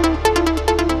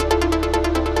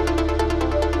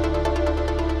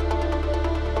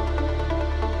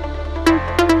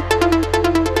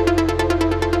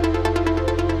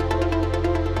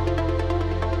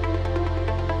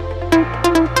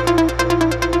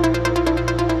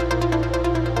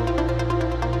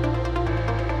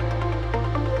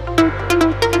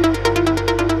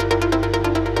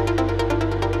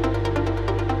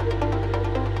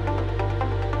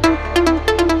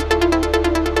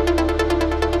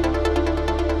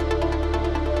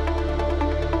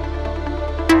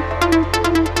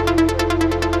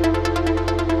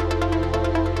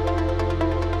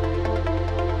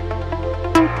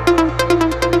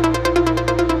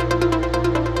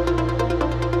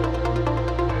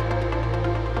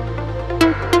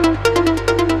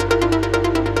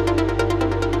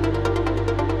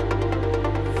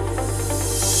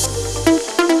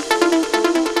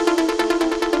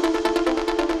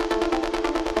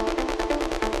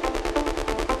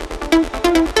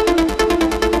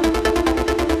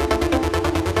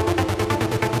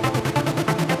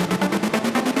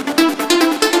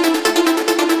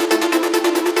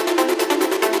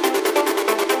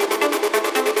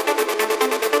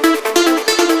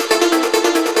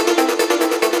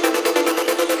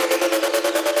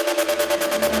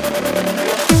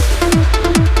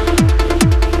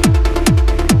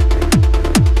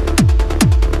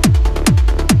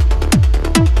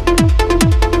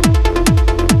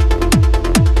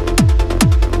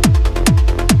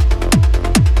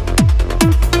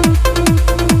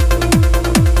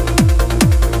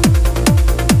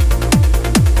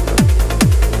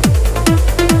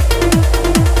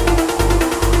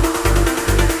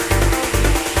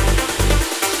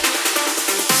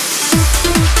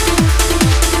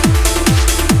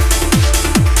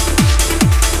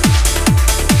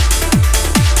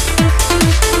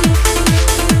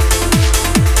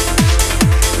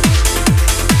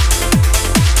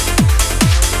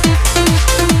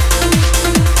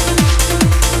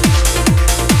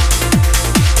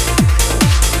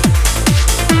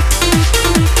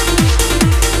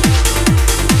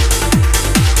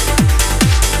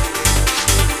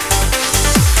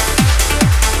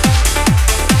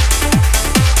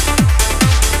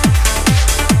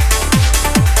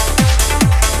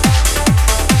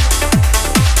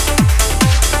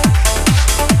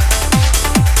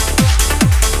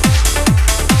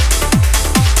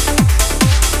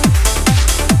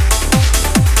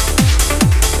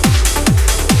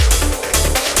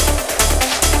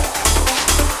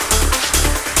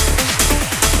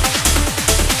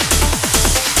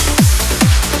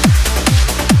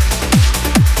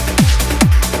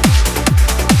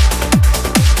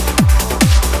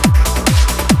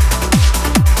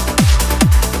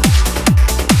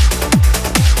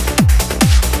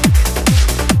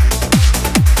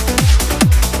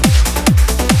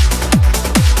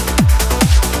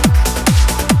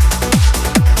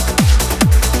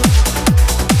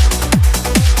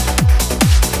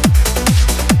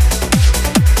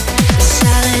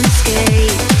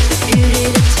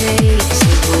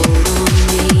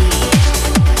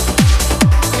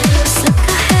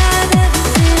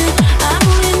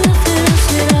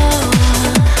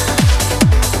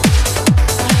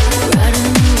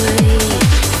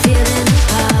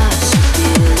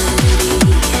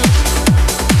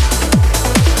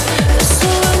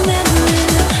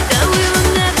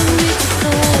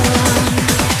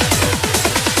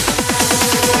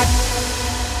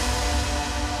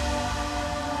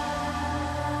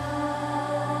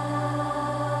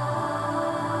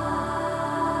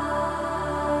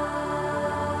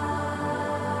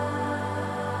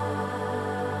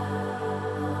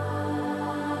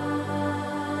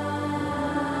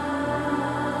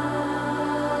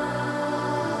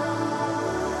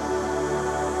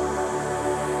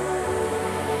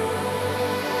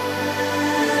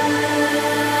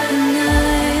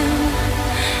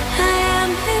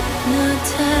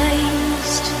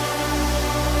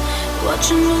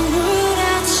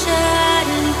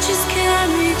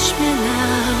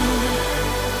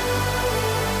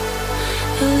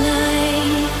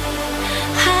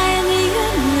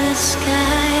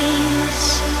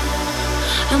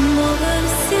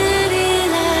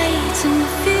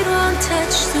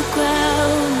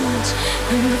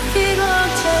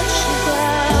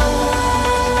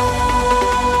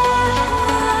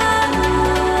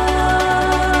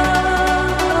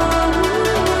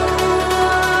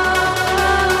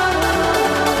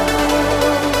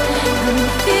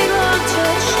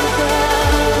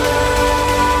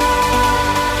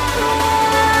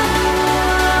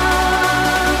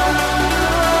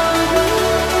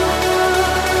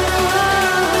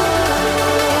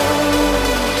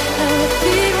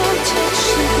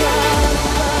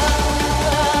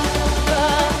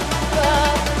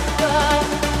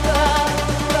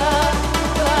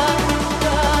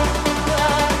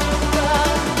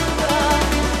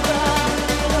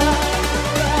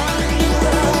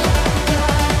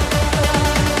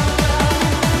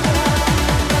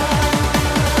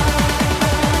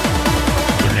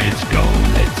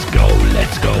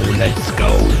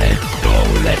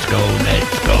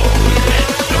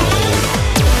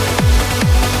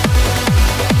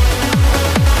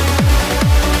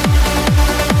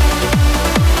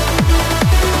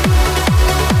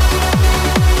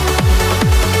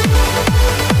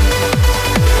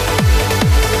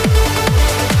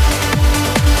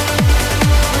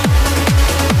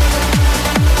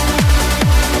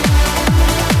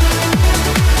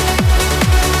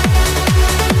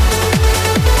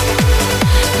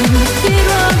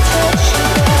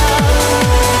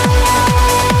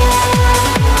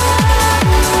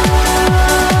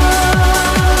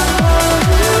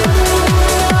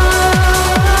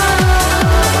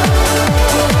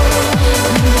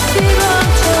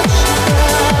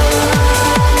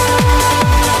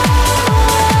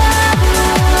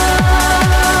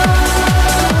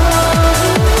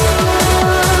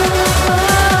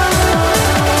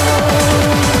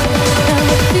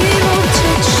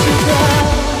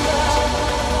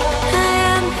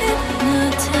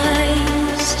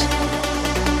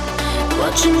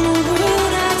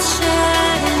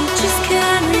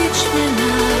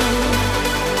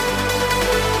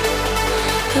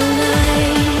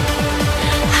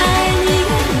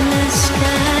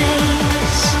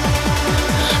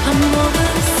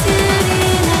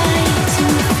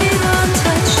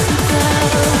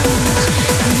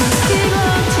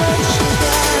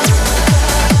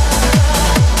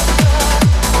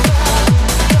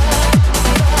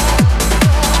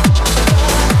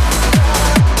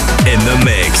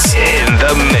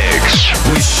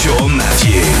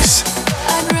 Mathews.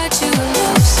 I'd write you a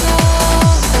love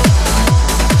song,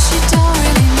 but you don't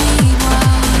really need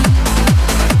one.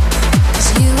 'Cause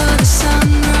you are the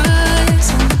sunrise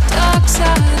on the dark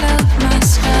side of my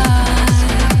sky.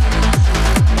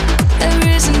 There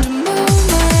isn't a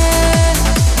moment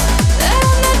that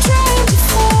I'm not trying to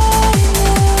find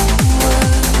the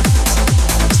words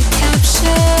to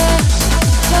capture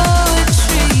the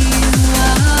poetry you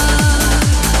are.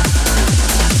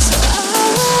 So I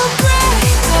will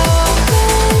break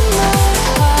open my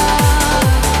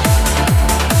heart,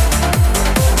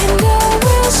 and I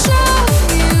will show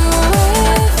you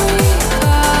every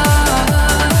part.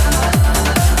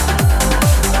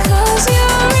 'Cause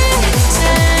you're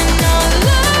written all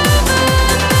over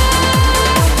me,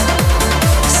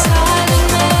 silent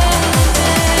melody.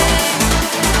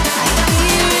 I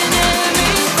hear in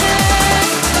everything.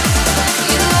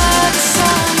 You are the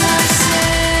song I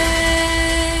sing.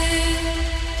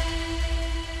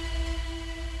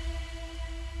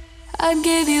 I'd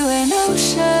give you an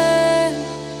ocean,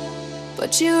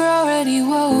 but you're already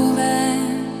woven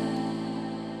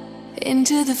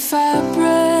into the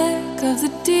fabric of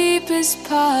the deepest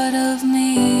part of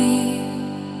me.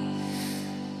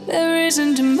 There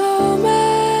isn't a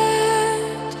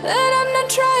moment that I'm not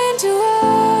trying to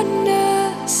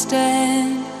understand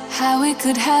how it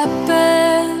could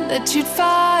happen that you'd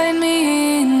find me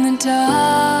in the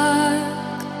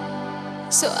dark.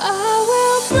 So I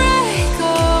will break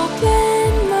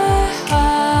open my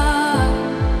heart,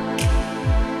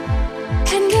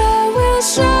 and I will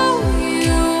show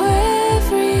you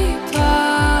every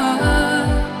part.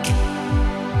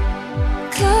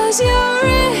 'Cause you're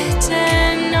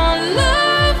written all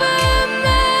over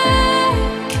me,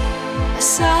 a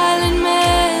silent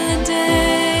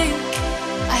melody.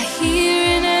 I hear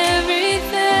in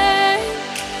everything.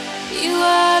 You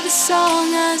are the song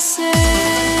I sing.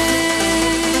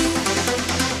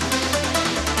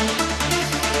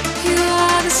 You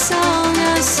are the song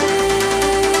I sing.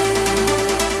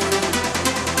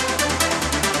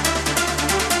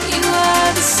 You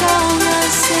are the song I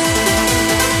sing.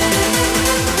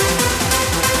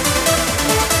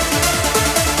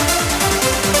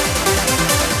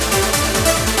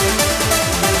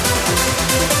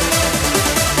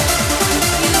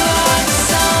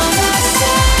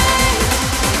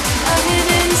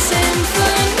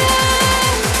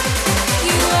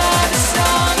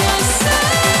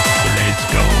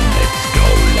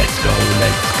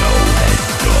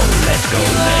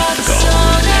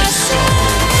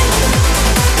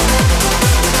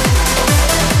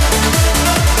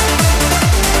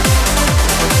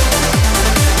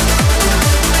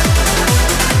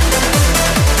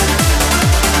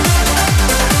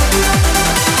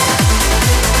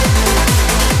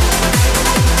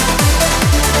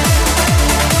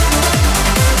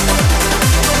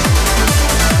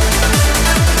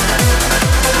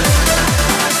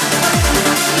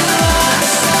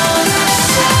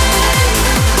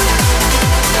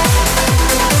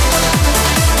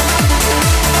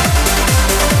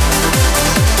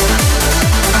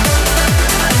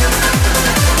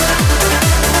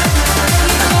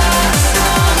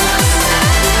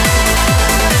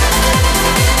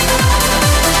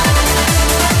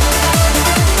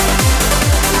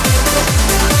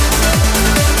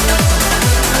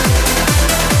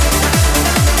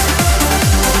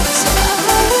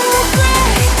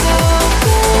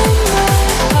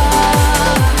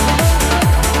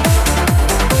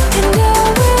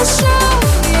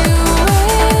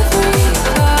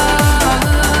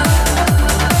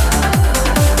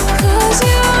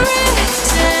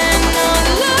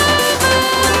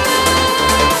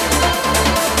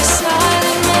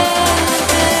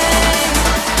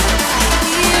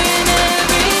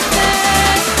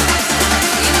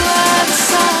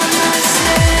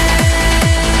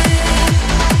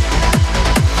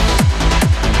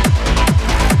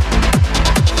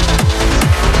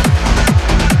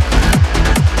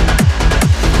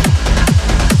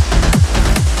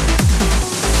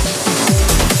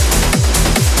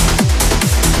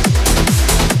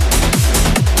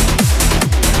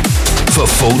 For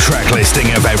full track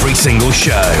listing of every single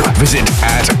show, visit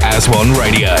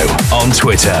 @AS1Radio on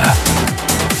Twitter.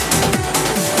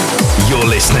 You're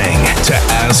listening to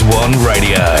AS1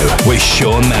 Radio with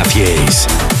Sean Mathews.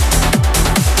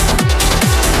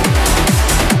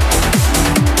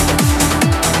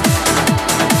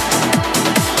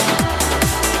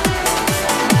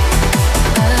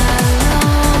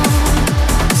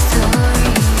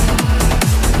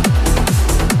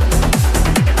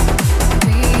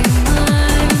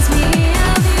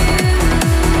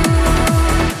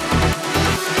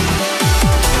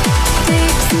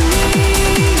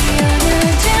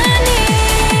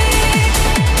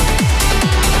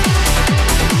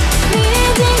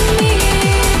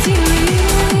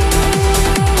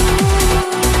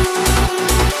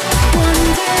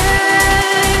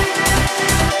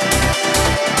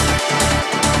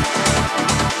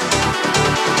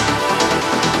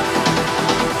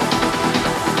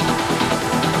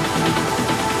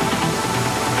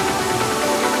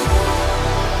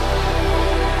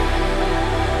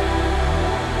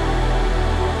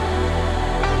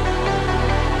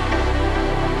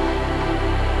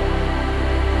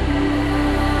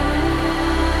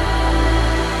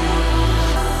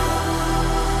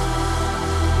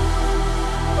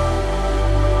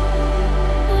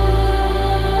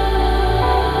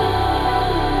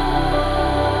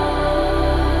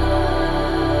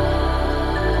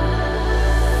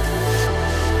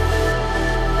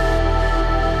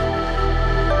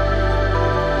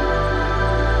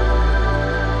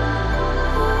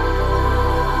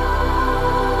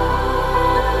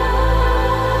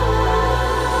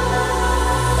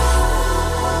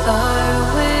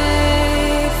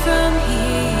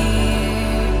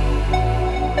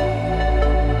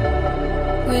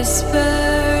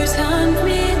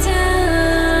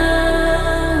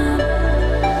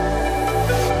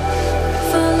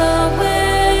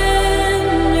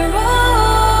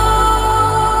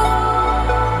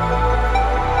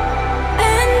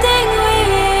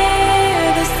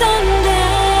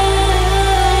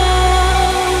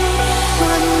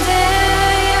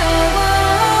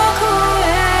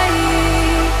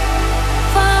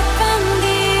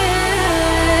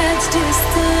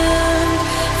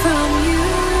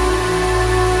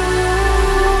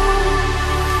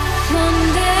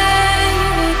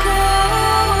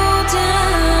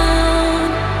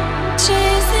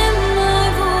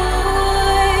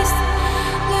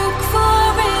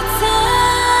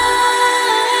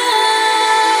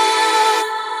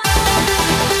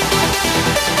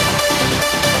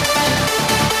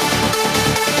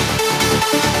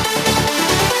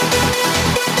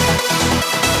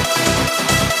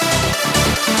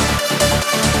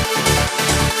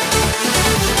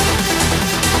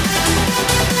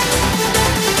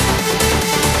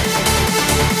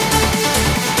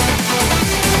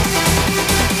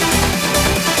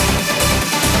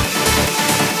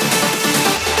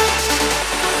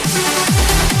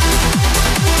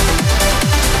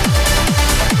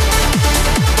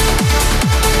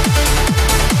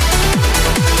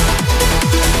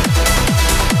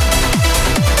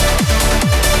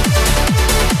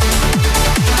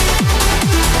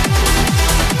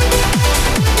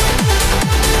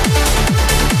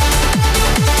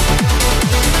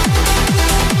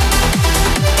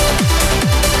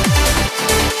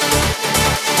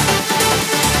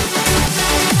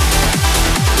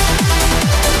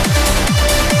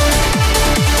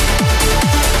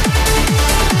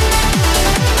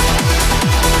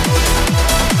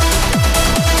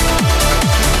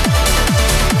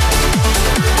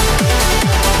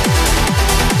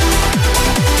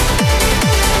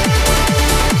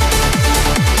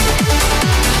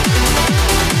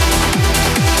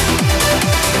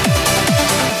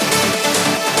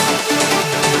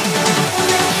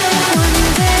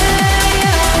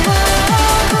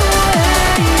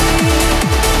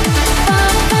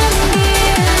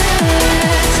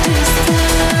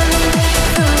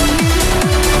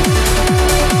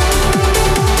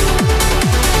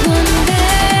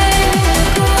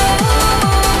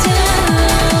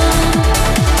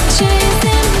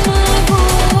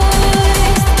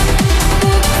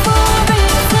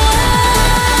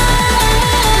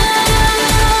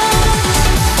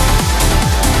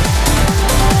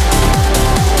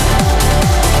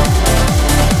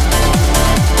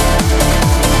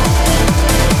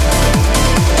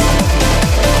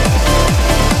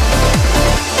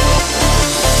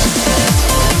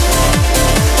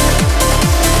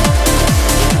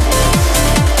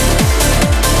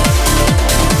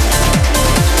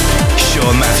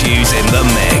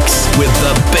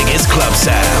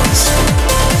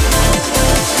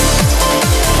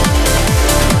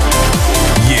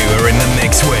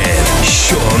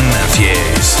 Sean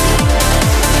Mathews.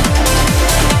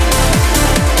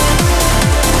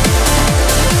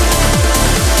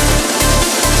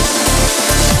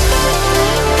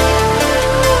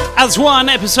 As one,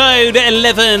 episode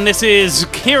 11, this is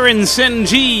Kiran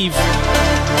Sanjeev.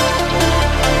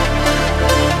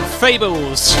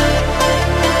 Fables.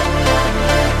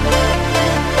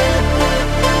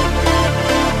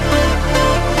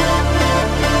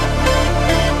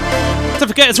 Don't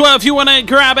forget as well, if you want to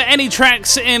grab any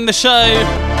tracks in the show,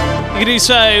 you can do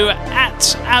so at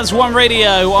As1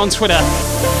 Radio on Twitter.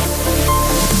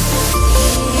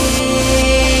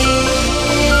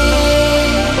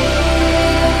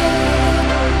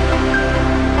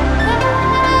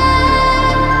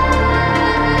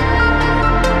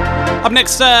 Up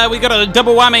next, we got a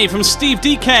double whammy from Steve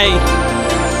DK.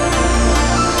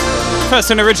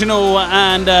 First an original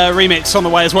and remix on the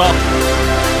way as well.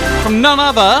 From none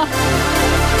other,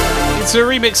 it's a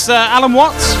remix, Alan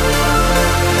Watts.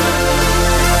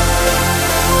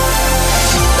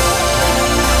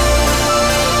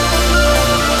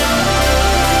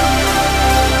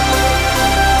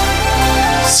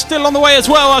 Still on the way as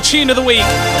well, our tune of the week.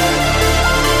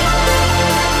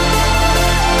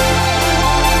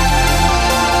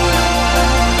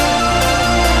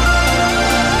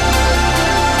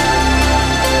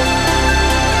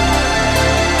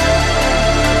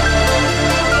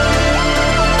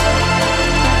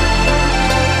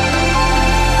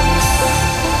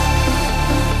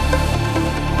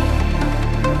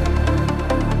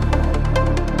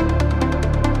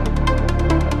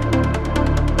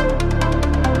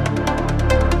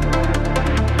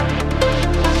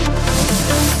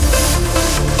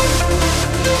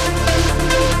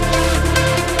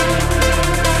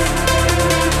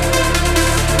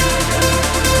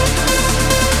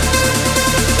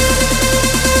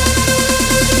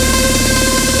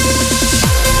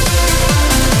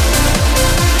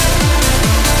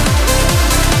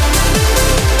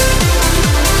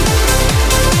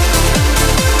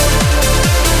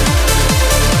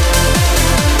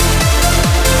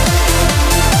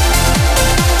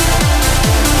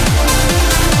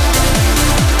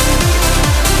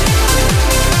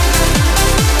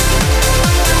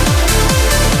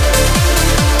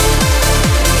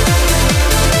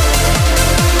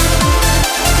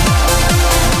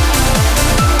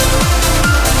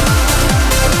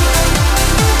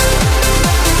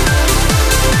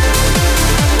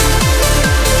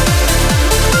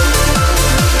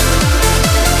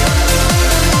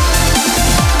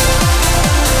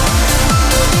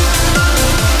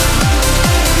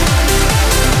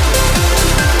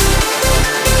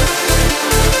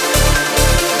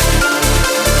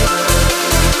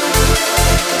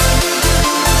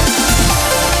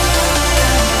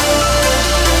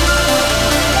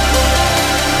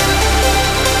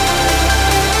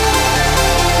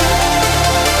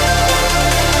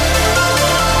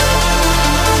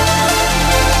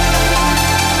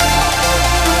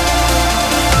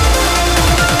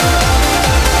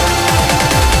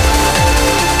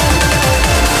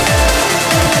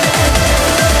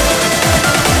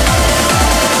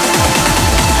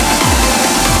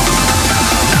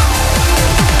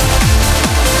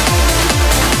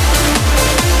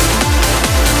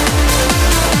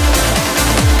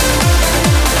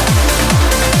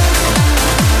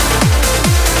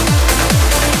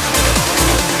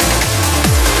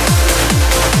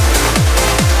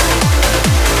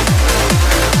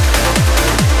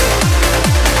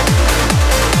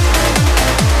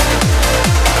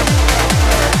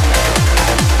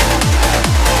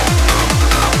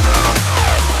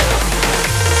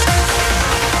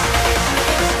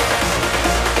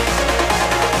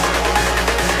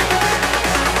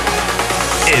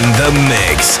 The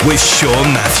mix with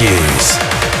Sean Mathews.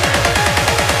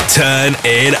 Turn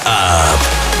it up.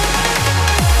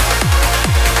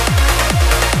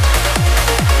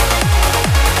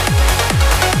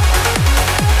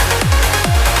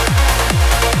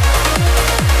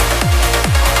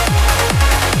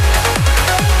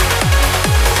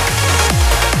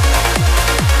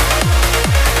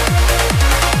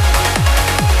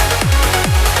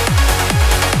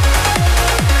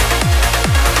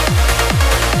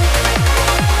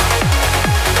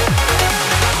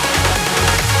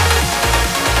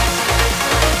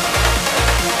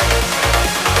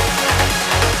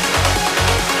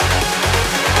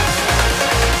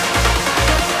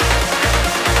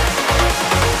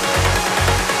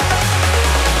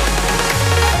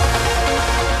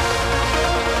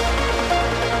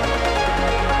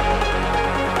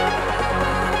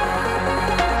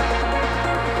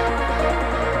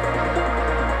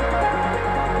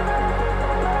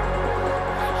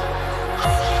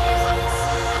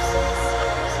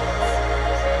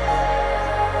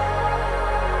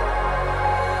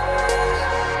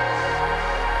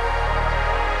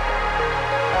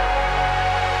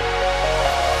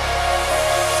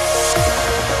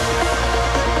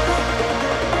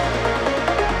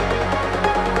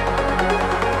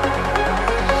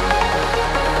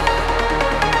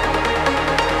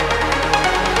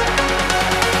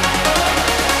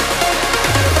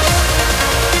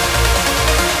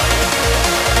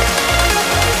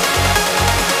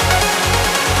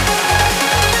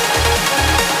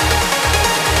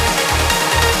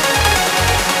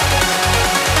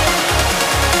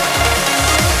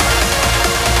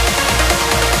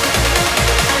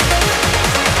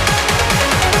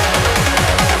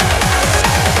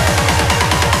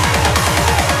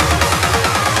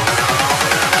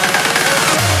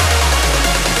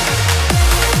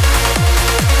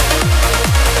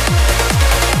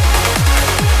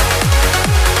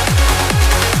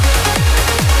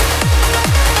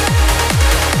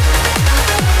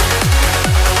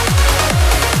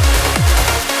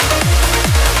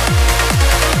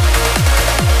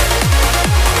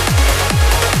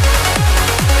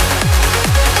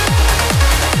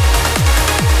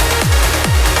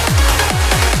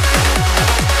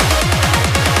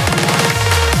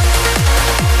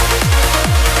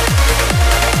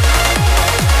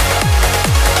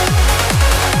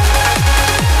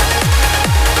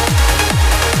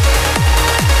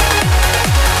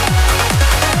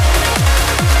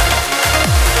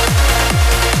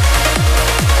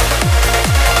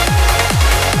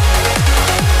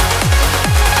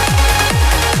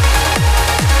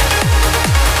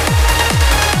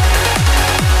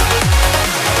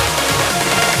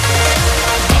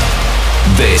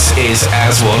 This is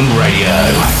As One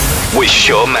Radio with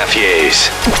Sean Mathews.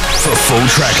 For full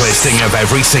track listing of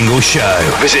every single show,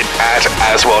 visit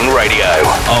As One Radio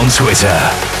on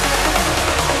Twitter.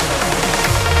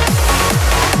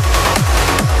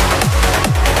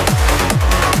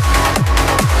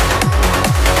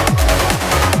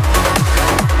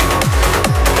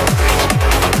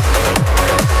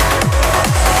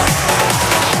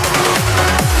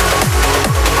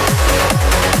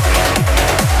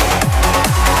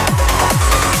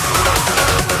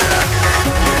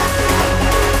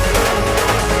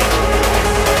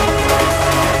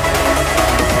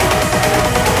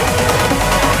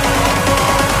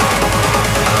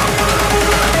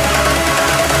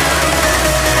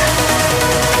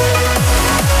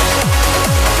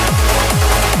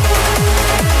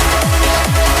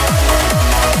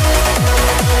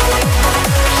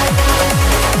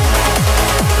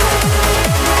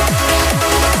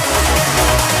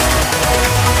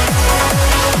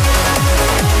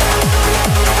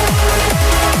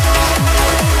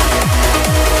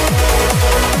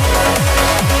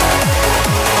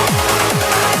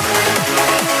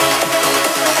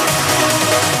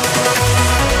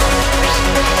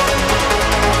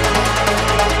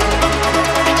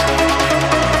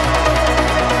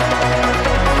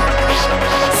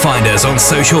 Find us on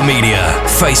social media,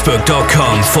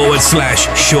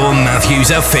 facebook.com/Sean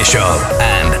Mathews Official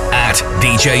and at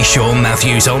DJ Sean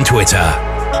Mathews on Twitter.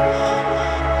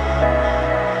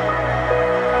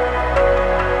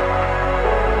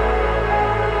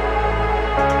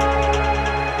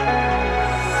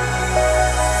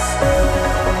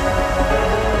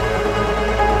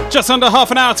 Just under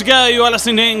half an hour to go. You are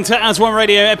listening to As One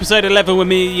Radio, episode 11 with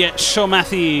me, Sean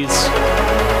Mathews.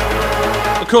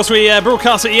 Of course, we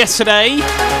broadcast it yesterday.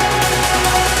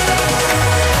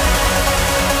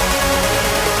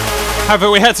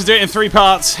 However, we had to do it in 3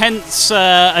 parts, hence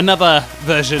another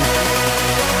version.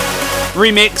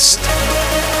 Remixed,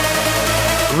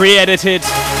 re-edited,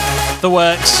 the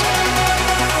works.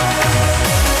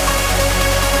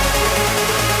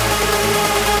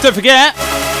 Don't forget,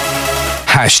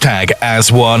 hashtag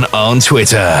As One on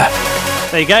Twitter.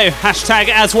 There you go, hashtag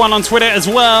As One on Twitter as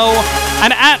well.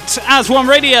 And at As One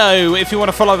Radio if you want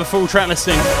to follow the full track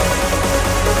listing.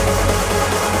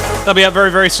 That'll be up very,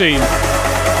 very soon.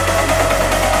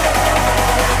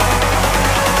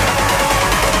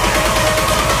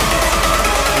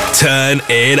 Turn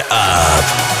it up.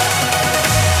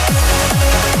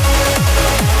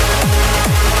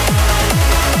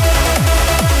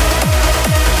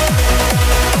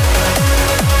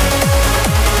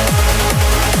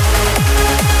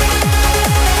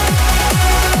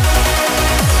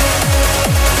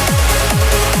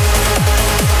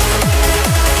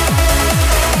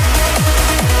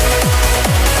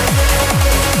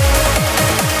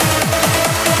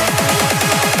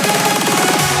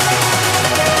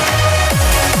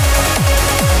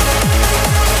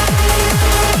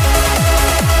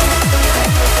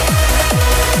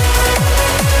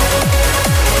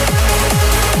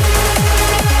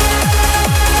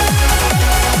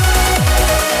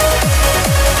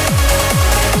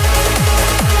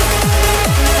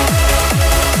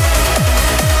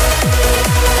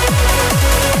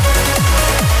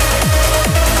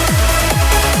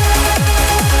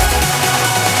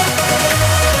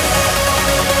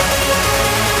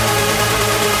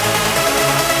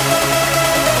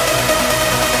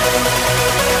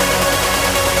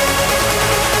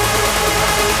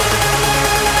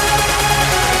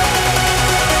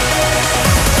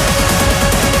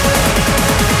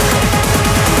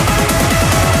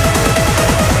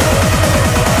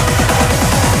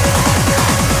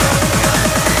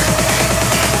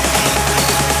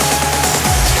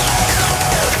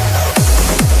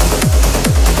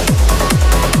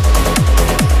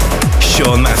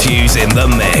 Mathews in the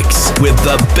mix with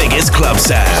the biggest club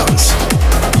sounds.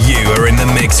 You are in the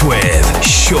mix with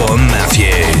Sean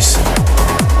Mathews.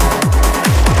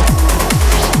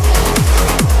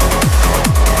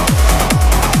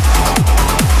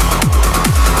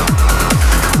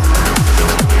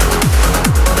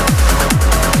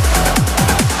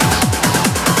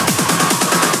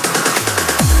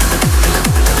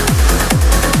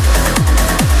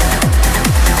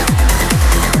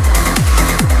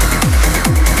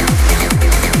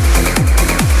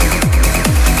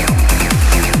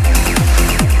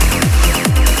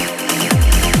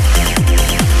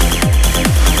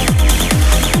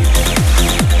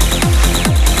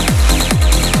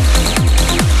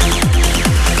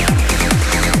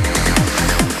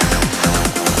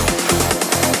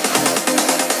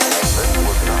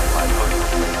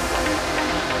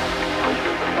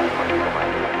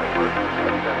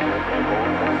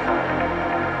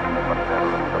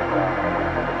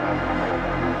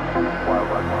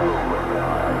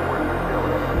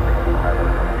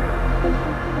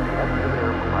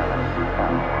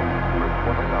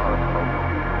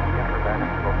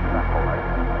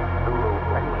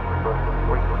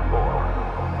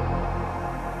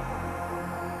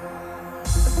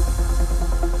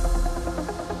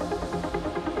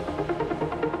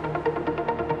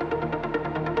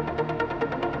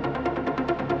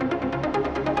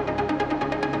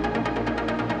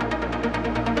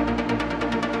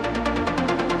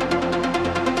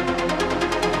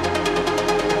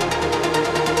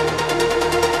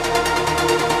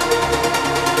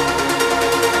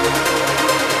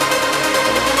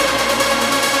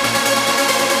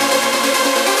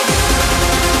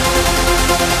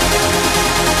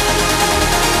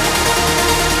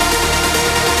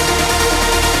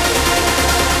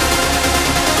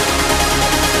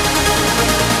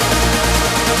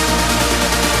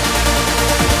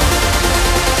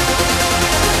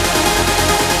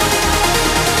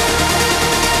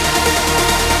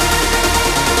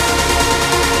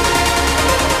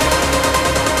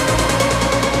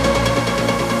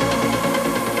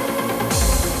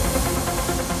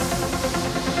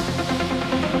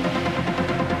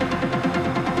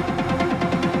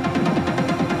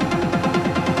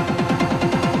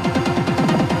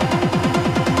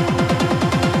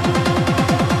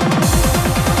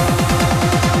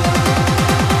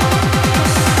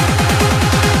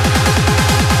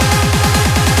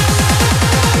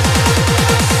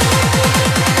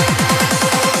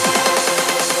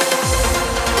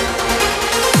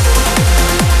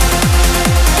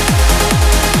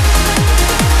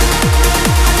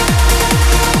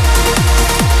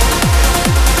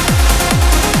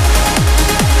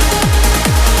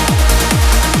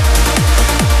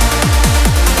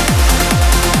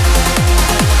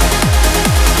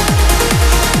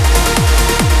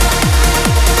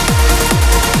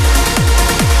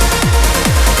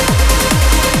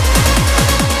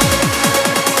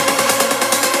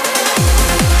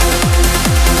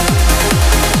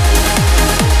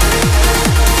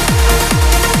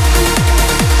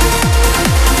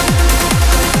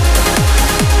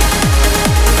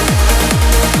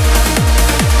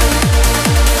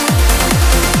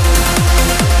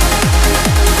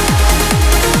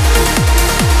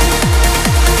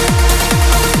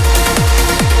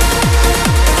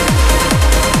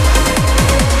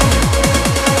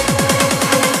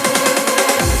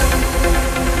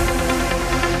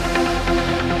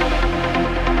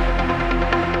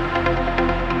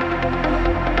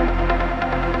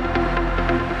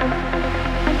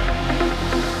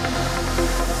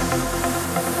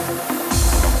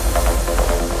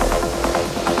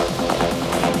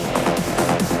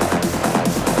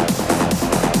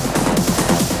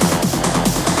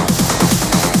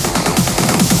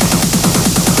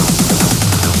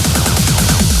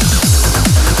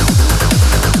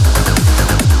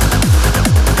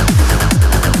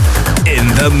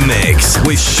 The Mix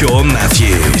with Sean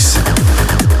Mathews.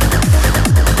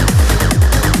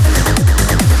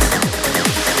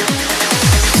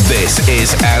 This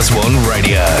is As One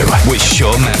Radio with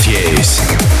Sean Mathews.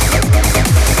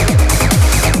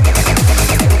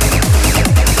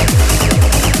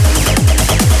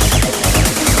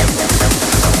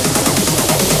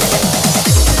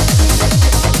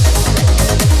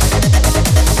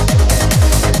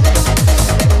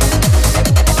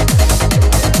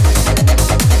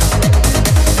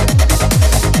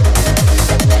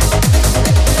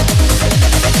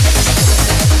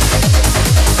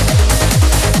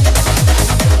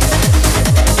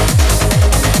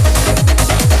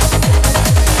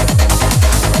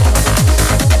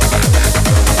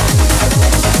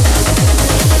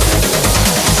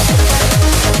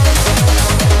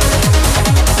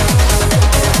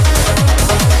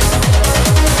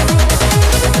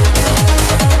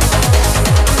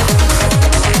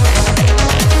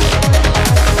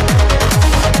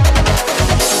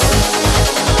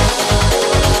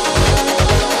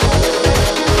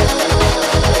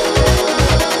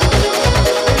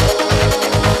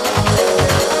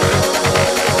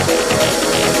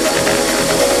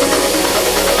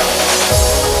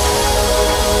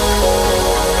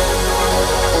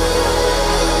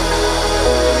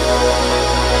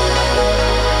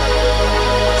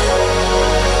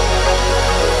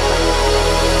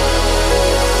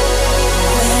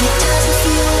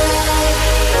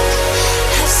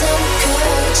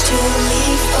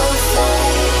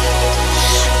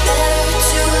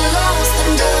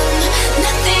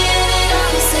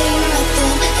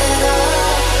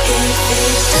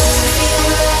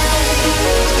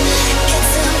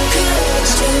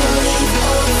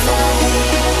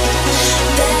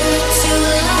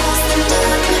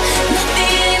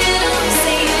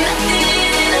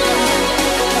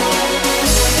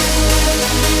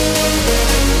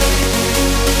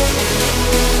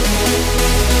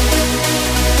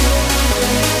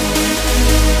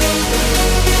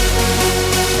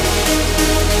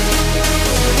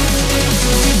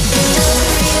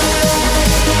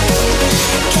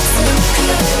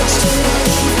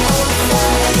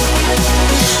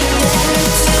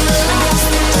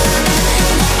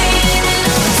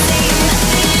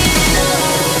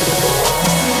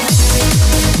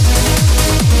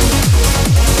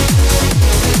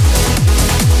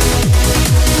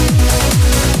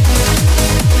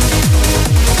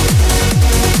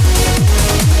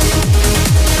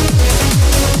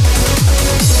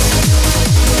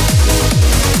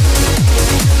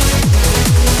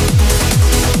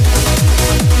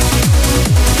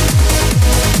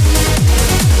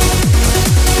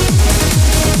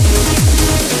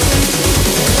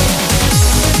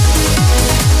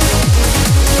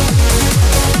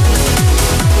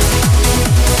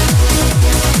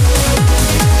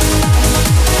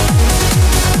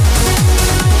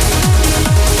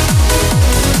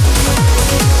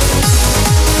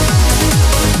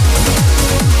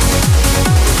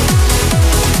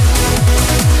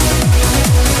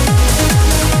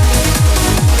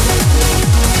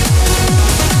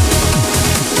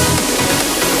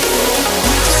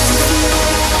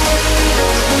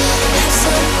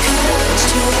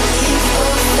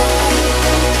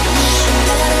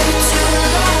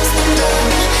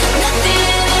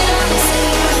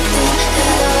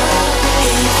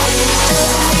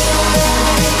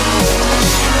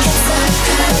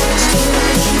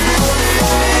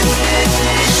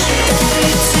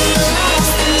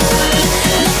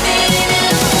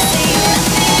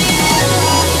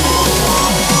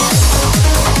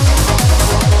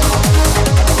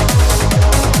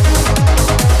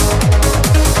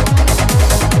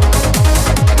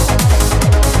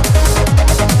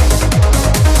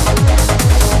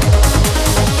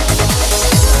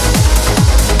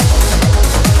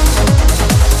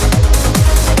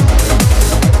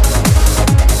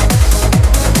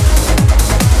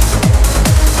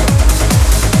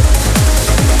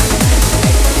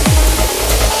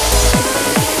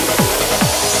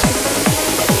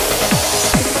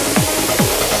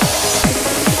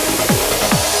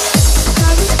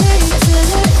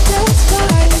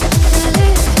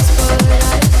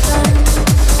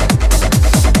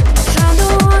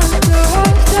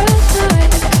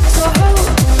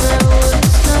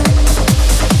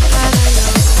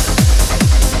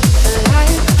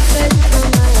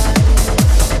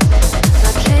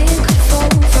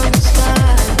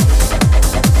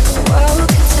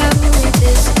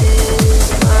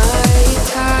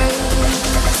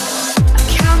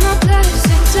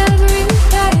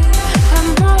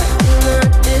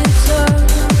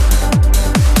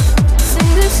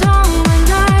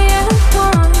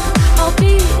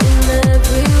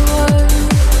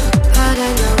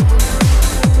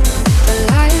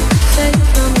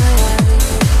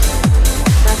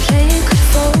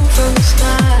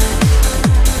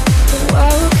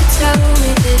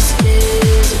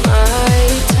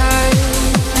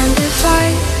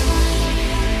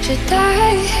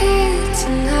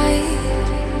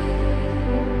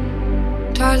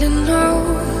 Darling, know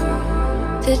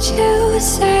that you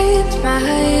saved my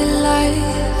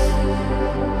life.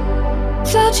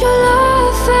 Felt your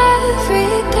love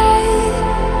every day.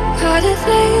 Not a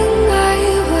thing I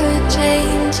would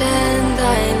change, and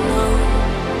I know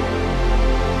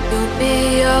you'll be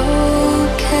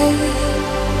okay.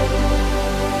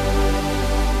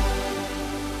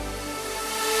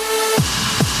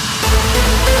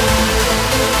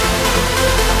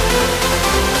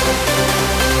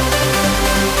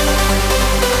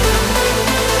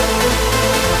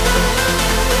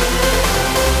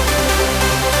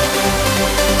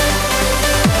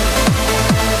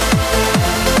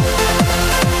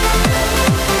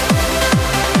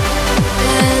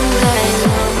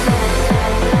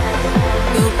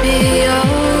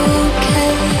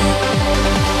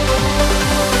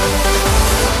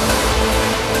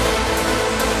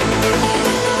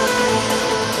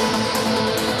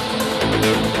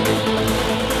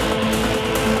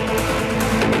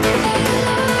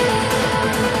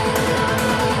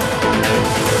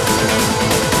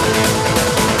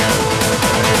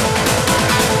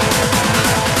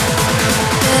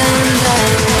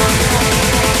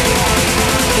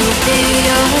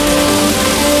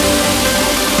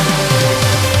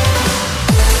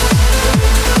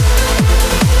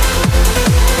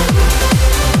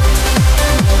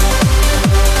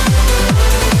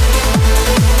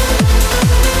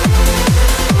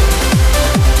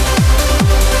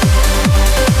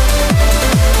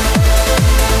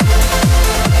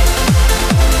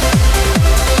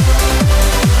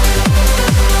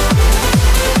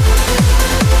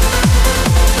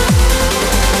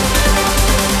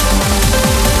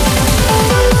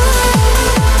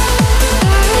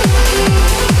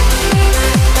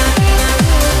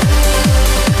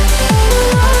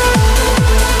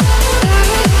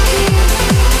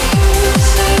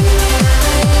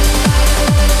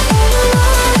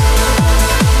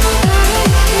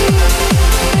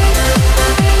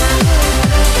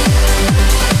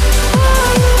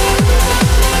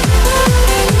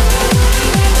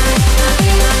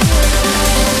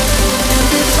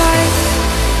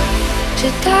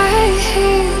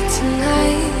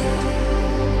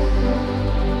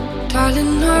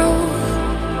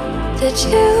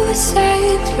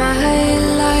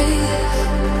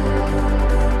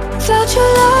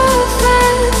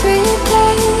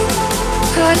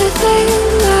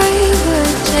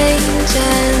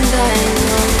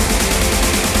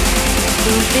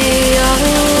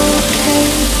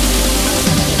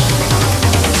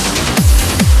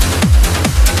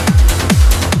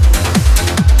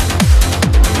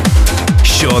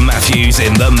 Mathews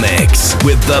in the mix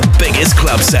with the biggest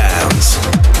club sounds.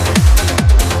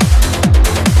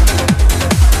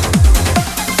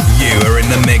 You are in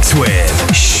the mix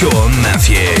with Sean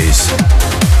Mathews.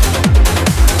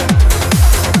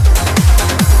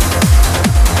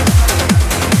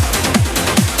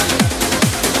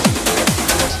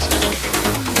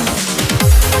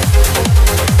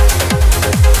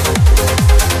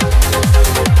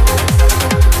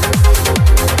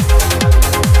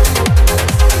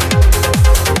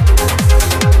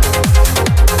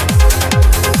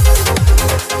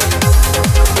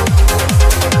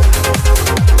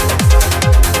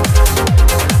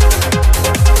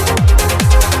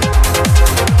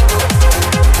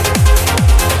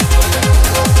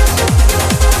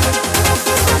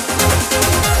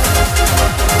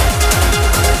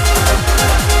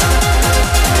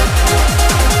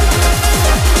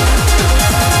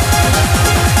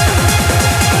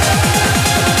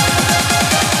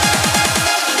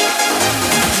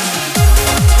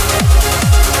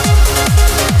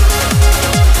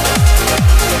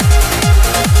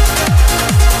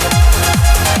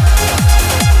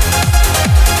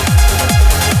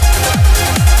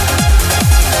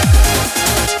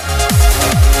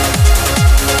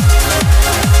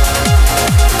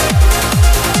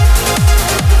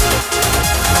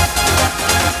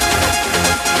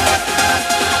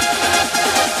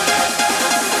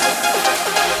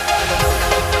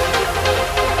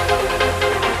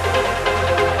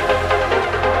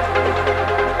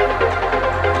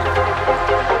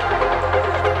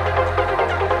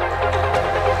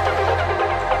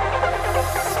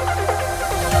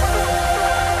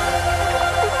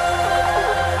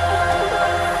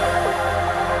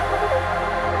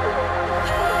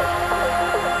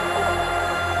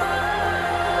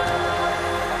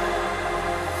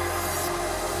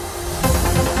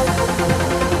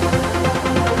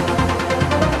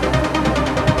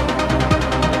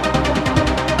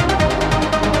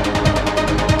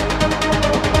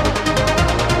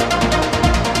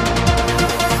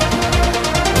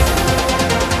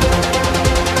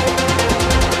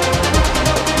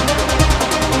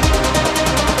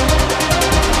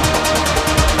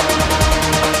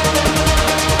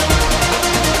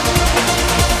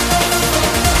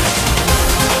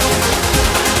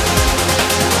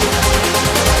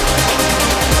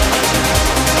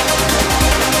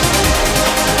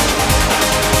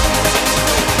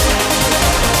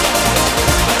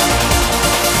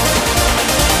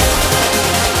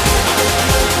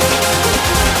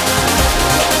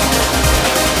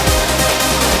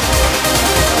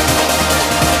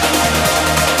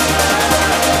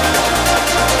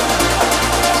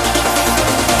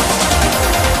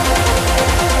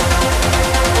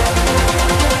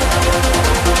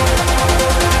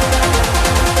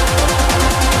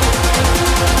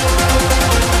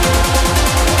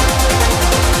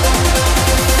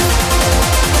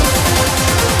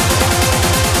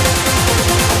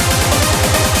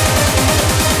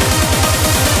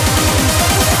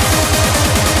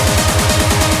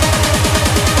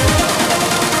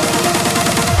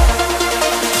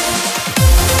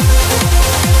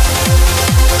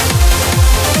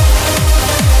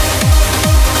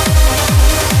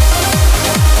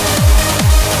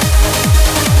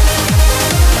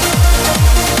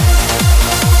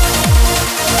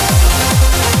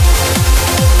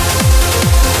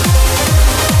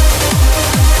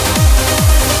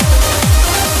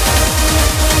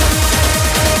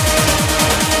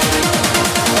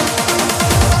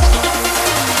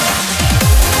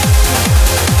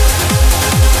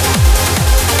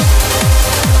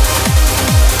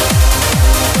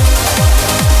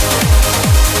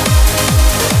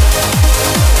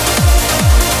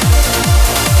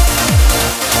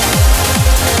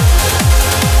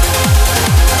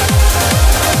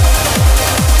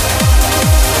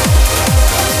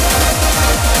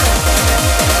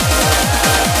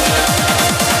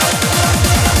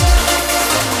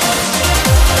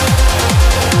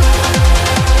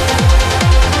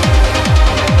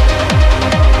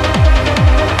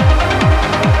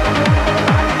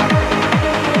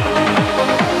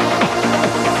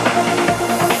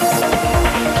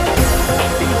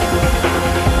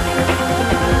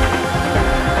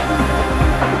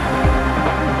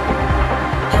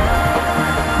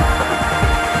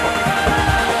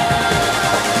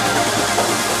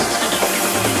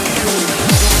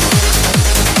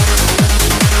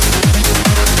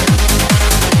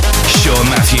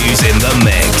 Mathews in the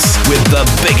mix with the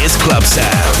biggest club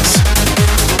sounds.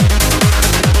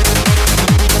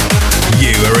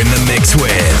 You are in the mix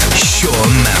with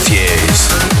Sean Mathews.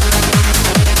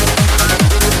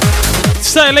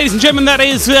 So, ladies and gentlemen, that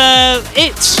is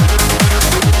it.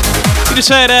 You just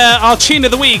heard our tune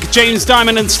of the week, James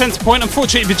Diamond and Centre Point.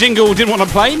 Unfortunately, the jingle didn't want to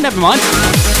play. Never mind.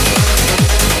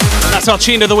 That's our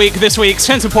tune of the week this week,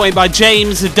 Centre Point by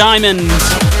James Diamond.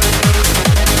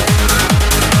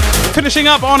 Finishing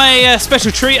up on a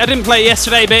special treat. I didn't play it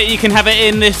yesterday, but you can have it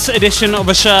in this edition of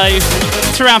the show.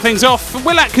 To round things off,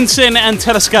 Will Atkinson and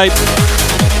Telescope.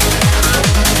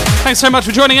 Thanks so much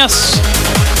for joining us.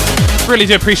 Really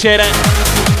do appreciate it.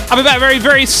 I'll be back very,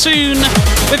 very soon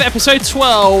with episode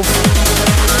 12.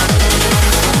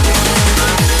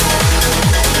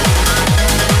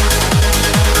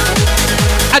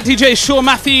 At DJ Sean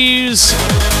Mathews,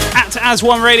 at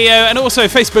As1 Radio, and also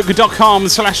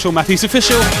facebook.com/Sean Mathews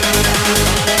Official.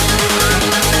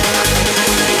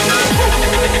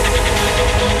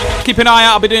 Keep an eye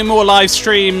out, I'll be doing more live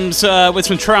streams with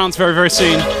some trance very, very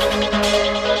soon.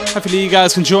 Hopefully you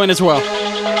guys can join as well.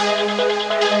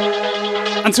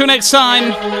 Until next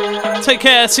time, take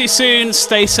care, see you soon,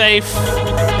 stay safe,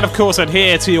 and of course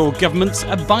adhere to your government's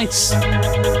advice.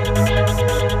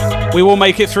 We will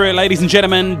make it through it, ladies and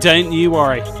gentlemen, don't you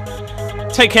worry.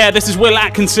 Take care, this is Will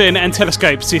Atkinson and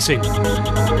Telescope, see you soon.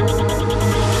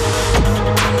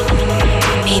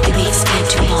 Maybe we spent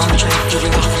too long trying to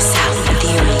figure all this out in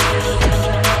theory.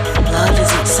 Love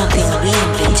isn't something we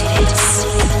invented, it's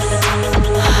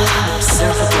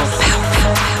observable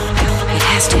power. It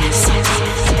has to have something.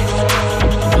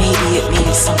 Maybe it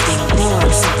means something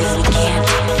more, something we can't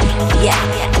yet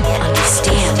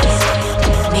understand.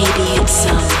 Maybe it's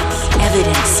some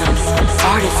evidence, some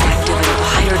artifact of a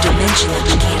higher dimension that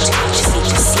we can't seem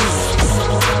to see.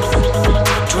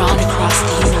 Drawn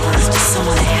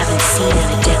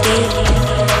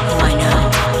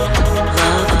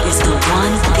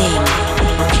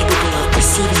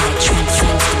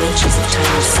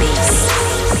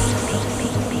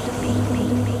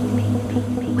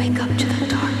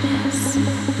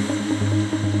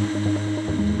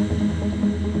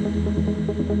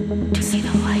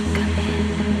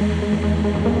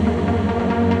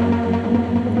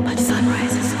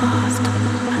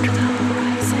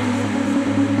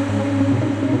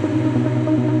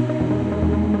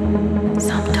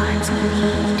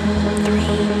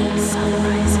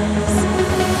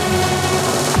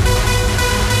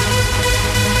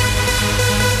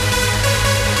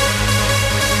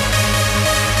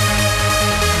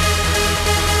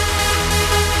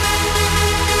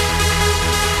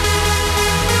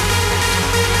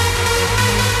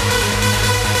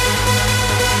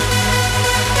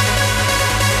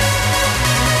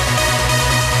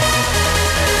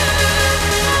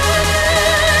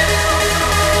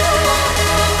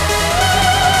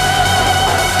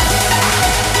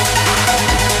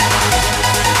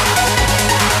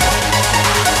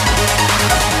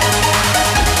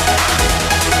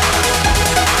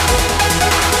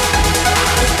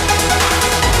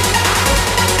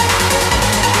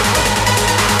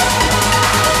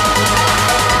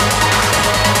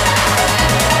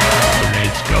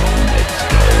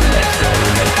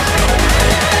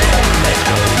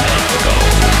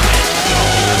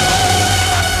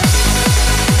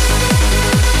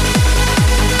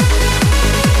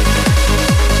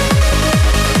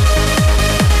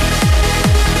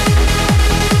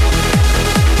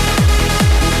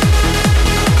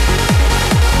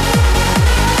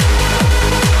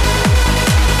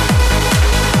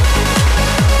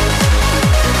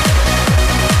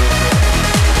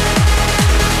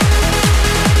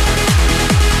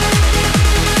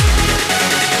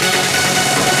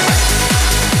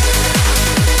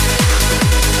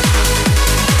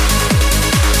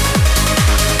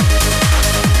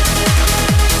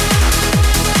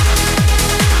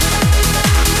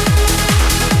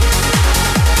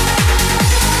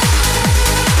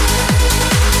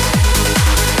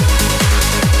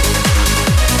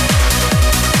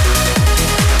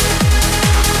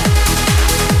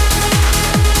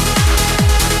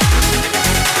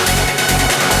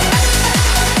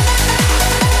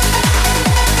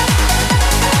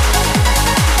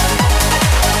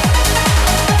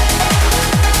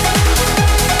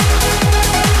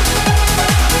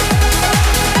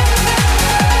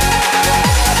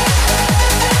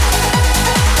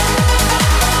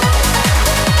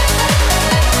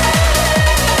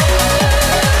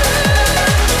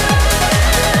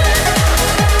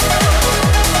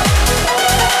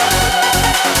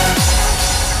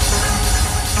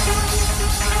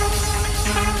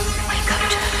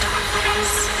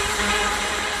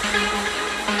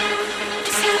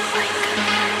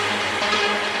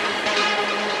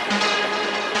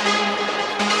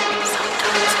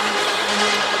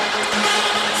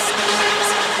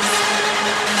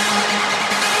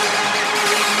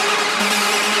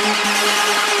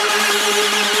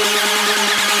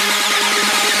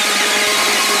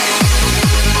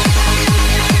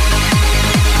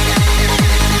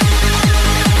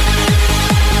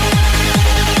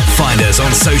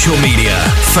social media,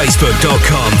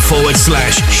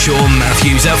 facebook.com/Sean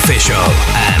Mathews Official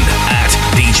and at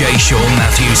DJ Sean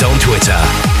Mathews on Twitter.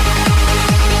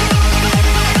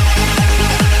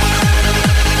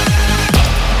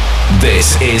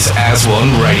 This is As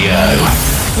One Radio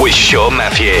with Sean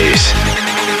Mathews.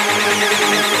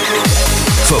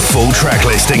 For full track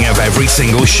listing of every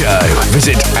single show,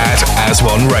 visit at As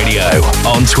One Radio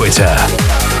on Twitter.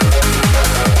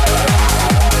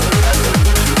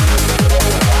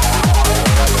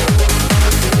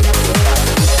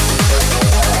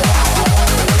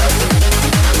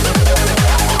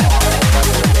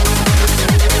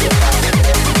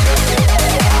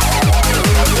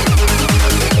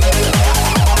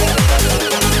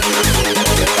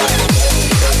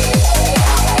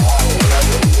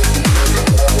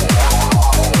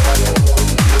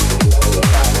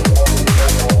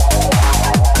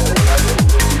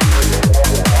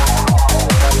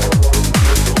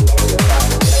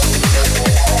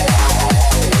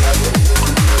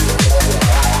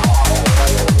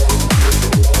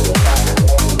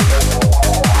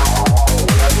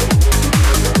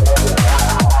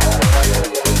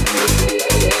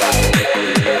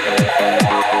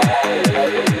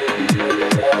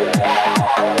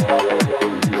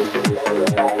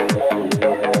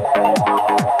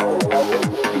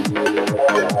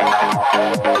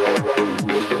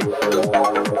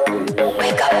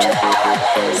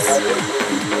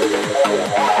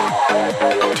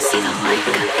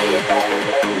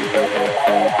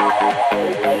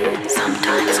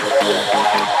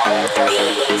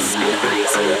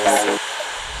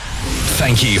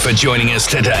 Thank you for joining us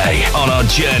today on our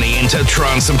journey into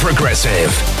trance and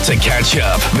progressive. To catch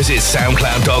up, visit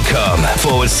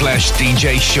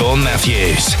soundcloud.com/DJ Sean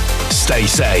Mathews. Stay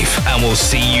safe and we'll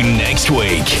see you next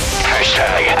week.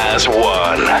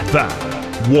 #AsOne. That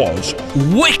was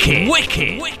wicked.